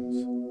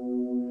Christians.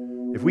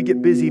 If we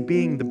get busy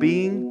being,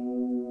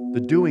 the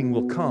doing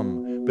will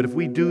come. But if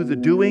we do the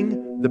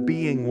doing, the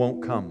being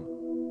won't come.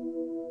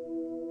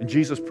 And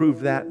Jesus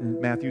proved that in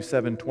Matthew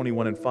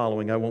 7:21 and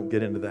following. I won't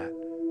get into that.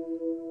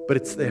 But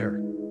it's there.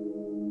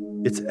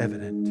 It's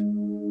evident.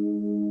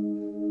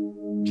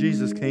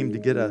 Jesus came to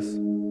get us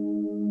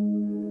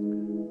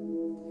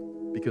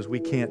because we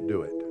can't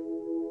do it.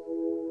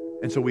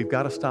 And so we've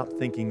got to stop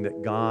thinking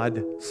that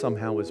God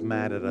somehow is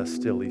mad at us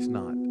still. He's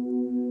not.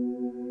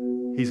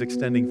 He's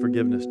extending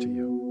forgiveness to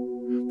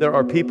you. There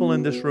are people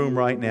in this room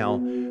right now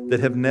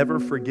that have never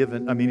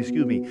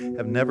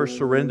have never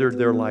surrendered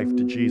their life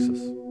to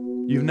Jesus.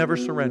 You've never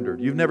surrendered.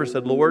 You've never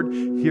said, Lord,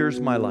 here's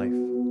my life.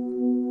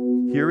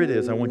 Here it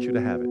is. I want you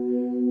to have it.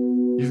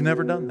 You've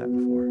never done that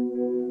before.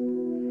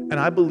 And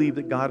I believe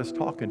that God is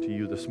talking to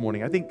you this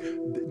morning. I think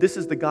this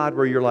is the God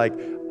where you're like,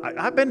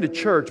 I've been to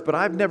church, but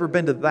I've never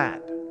been to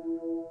that.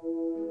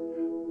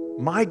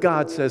 My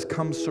God says,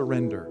 come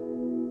surrender.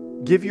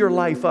 Give your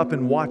life up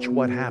and watch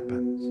what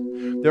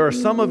happens. There are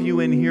some of you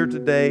in here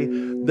today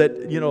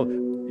that,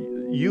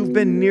 you've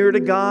been near to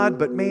God,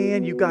 but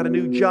man, you got a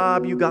new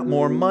job, you got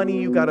more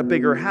money, you got a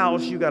bigger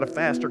house, you got a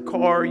faster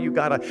car,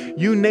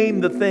 you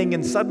name the thing,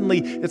 and suddenly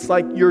it's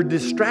like you're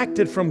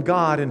distracted from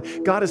God,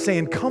 and God is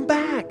saying, come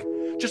back.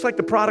 Just like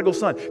the prodigal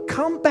son,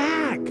 come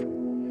back.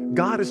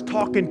 God is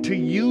talking to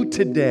you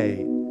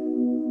today.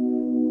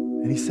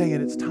 And he's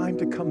saying it's time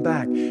to come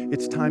back.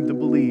 It's time to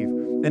believe.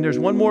 And there's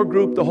one more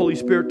group the Holy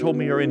Spirit told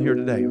me are in here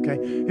today,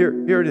 okay?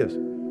 Here it is.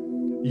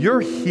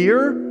 You're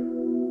here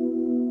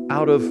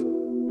out of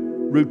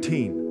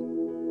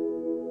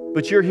routine.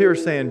 But you're here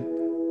saying,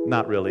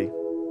 not really.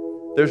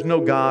 There's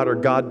no God, or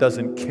God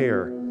doesn't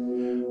care.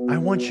 I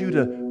want you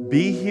to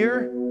be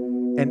here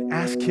and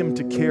ask him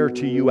to care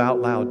to you out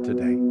loud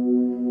today.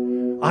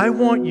 I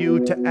want you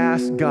to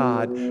ask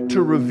God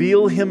to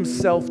reveal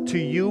himself to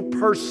you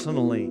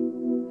personally.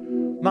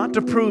 Not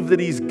to prove that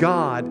he's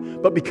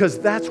God, but because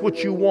that's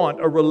what you want,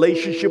 a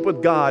relationship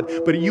with God,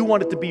 but you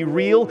want it to be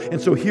real,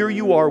 and so here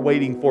you are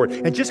waiting for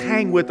it. And just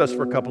hang with us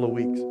for a couple of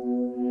weeks.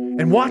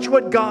 And watch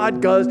what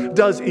God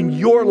does in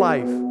your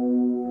life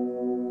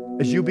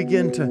as you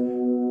begin to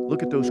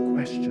look at those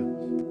questions.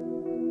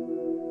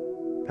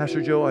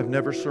 Pastor Joe, I've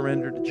never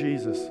surrendered to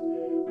Jesus.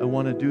 I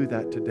want to do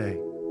that today.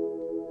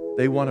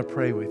 They want to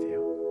pray with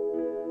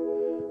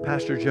you.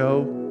 Pastor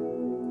Joe,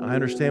 I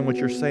understand what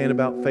you're saying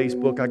about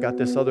Facebook. I got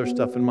this other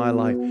stuff in my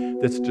life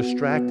that's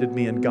distracted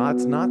me, and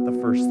God's not the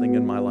first thing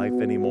in my life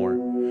anymore.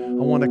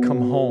 I want to come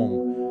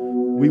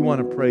home. We want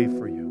to pray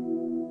for you.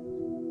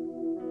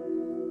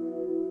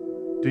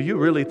 Do you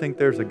really think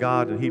there's a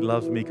God and he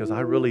loves me? Because I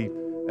really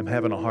am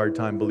having a hard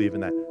time believing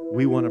that.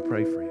 We want to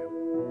pray for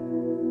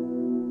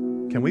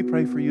you. Can we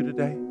pray for you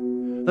today?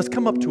 Let's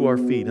come up to our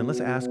feet and let's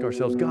ask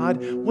ourselves,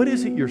 God, what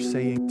is it you're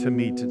saying to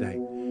me today?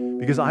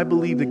 Because I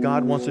believe that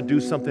God wants to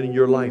do something in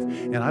your life,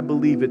 and I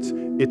believe it's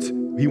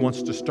he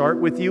wants to start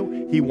with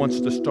you, he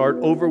wants to start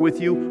over with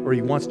you, or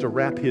he wants to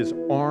wrap his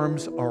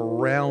arms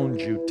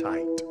around you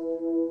tight.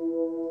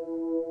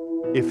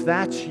 If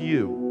that's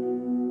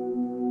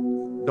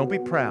you, don't be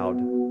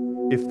proud.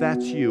 If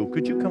that's you,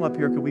 could you come up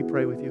here? Could we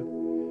pray with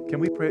you?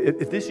 Can we pray?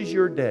 If this is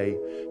your day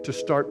to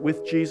start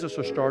with Jesus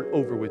or start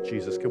over with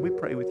Jesus, can we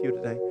pray with you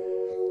today?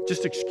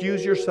 Just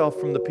excuse yourself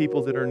from the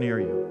people that are near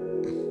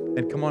you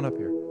and come on up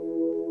here.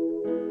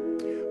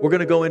 We're going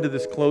to go into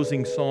this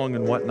closing song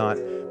and whatnot,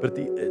 but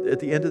at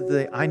the end of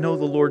the day, I know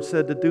the Lord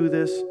said to do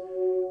this.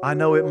 I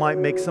know it might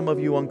make some of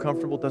you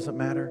uncomfortable. Doesn't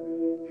matter.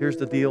 Here's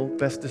the deal.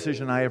 Best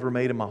decision I ever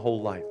made in my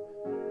whole life.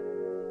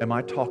 Am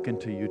I talking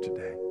to you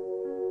today?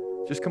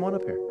 Just come on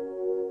up here.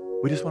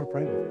 We just want to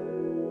pray with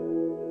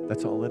you.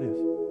 That's all it is.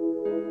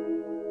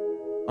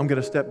 I'm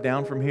going to step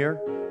down from here.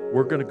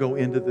 We're going to go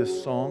into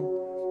this song.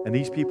 And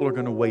these people are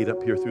going to wait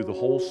up here through the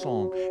whole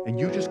song. And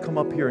you just come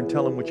up here and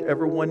tell them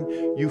whichever one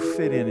you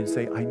fit in and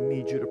say, I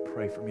need you to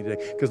pray for me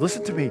today. Because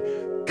listen to me,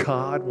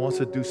 God wants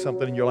to do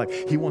something in your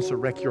life. He wants to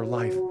wreck your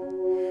life.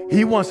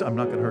 I'm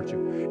not going to hurt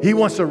you. He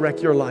wants to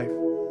wreck your life.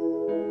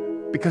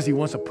 Because he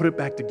wants to put it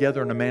back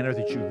together in a manner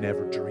that you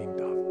never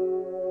dreamed of.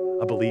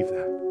 I believe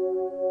that.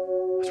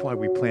 That's why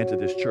we planted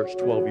this church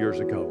 12 years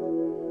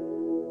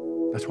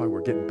ago. That's why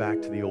we're getting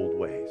back to the old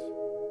ways.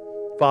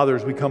 Father,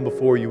 as we come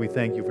before you, we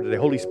thank you for today.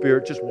 Holy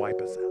Spirit, just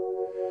wipe us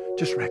out.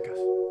 Just wreck us.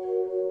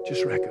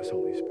 Just wreck us,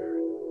 Holy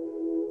Spirit.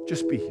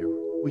 Just be here.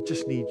 We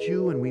just need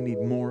you and we need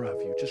more of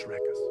you. Just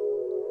wreck us.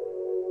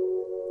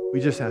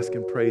 We just ask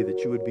and pray that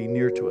you would be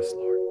near to us,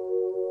 Lord.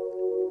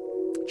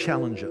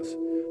 Challenge us.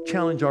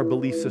 Challenge our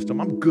belief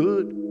system. I'm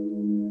good.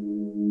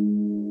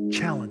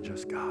 Challenge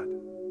us, God.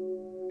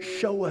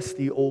 Show us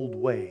the old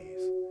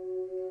ways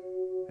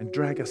and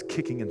drag us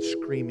kicking and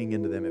screaming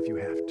into them if you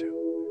have to.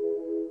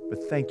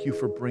 But thank you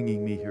for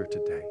bringing me here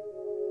today.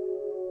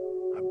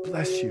 I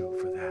bless you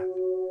for that.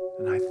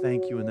 And I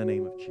thank you in the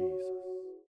name of Jesus.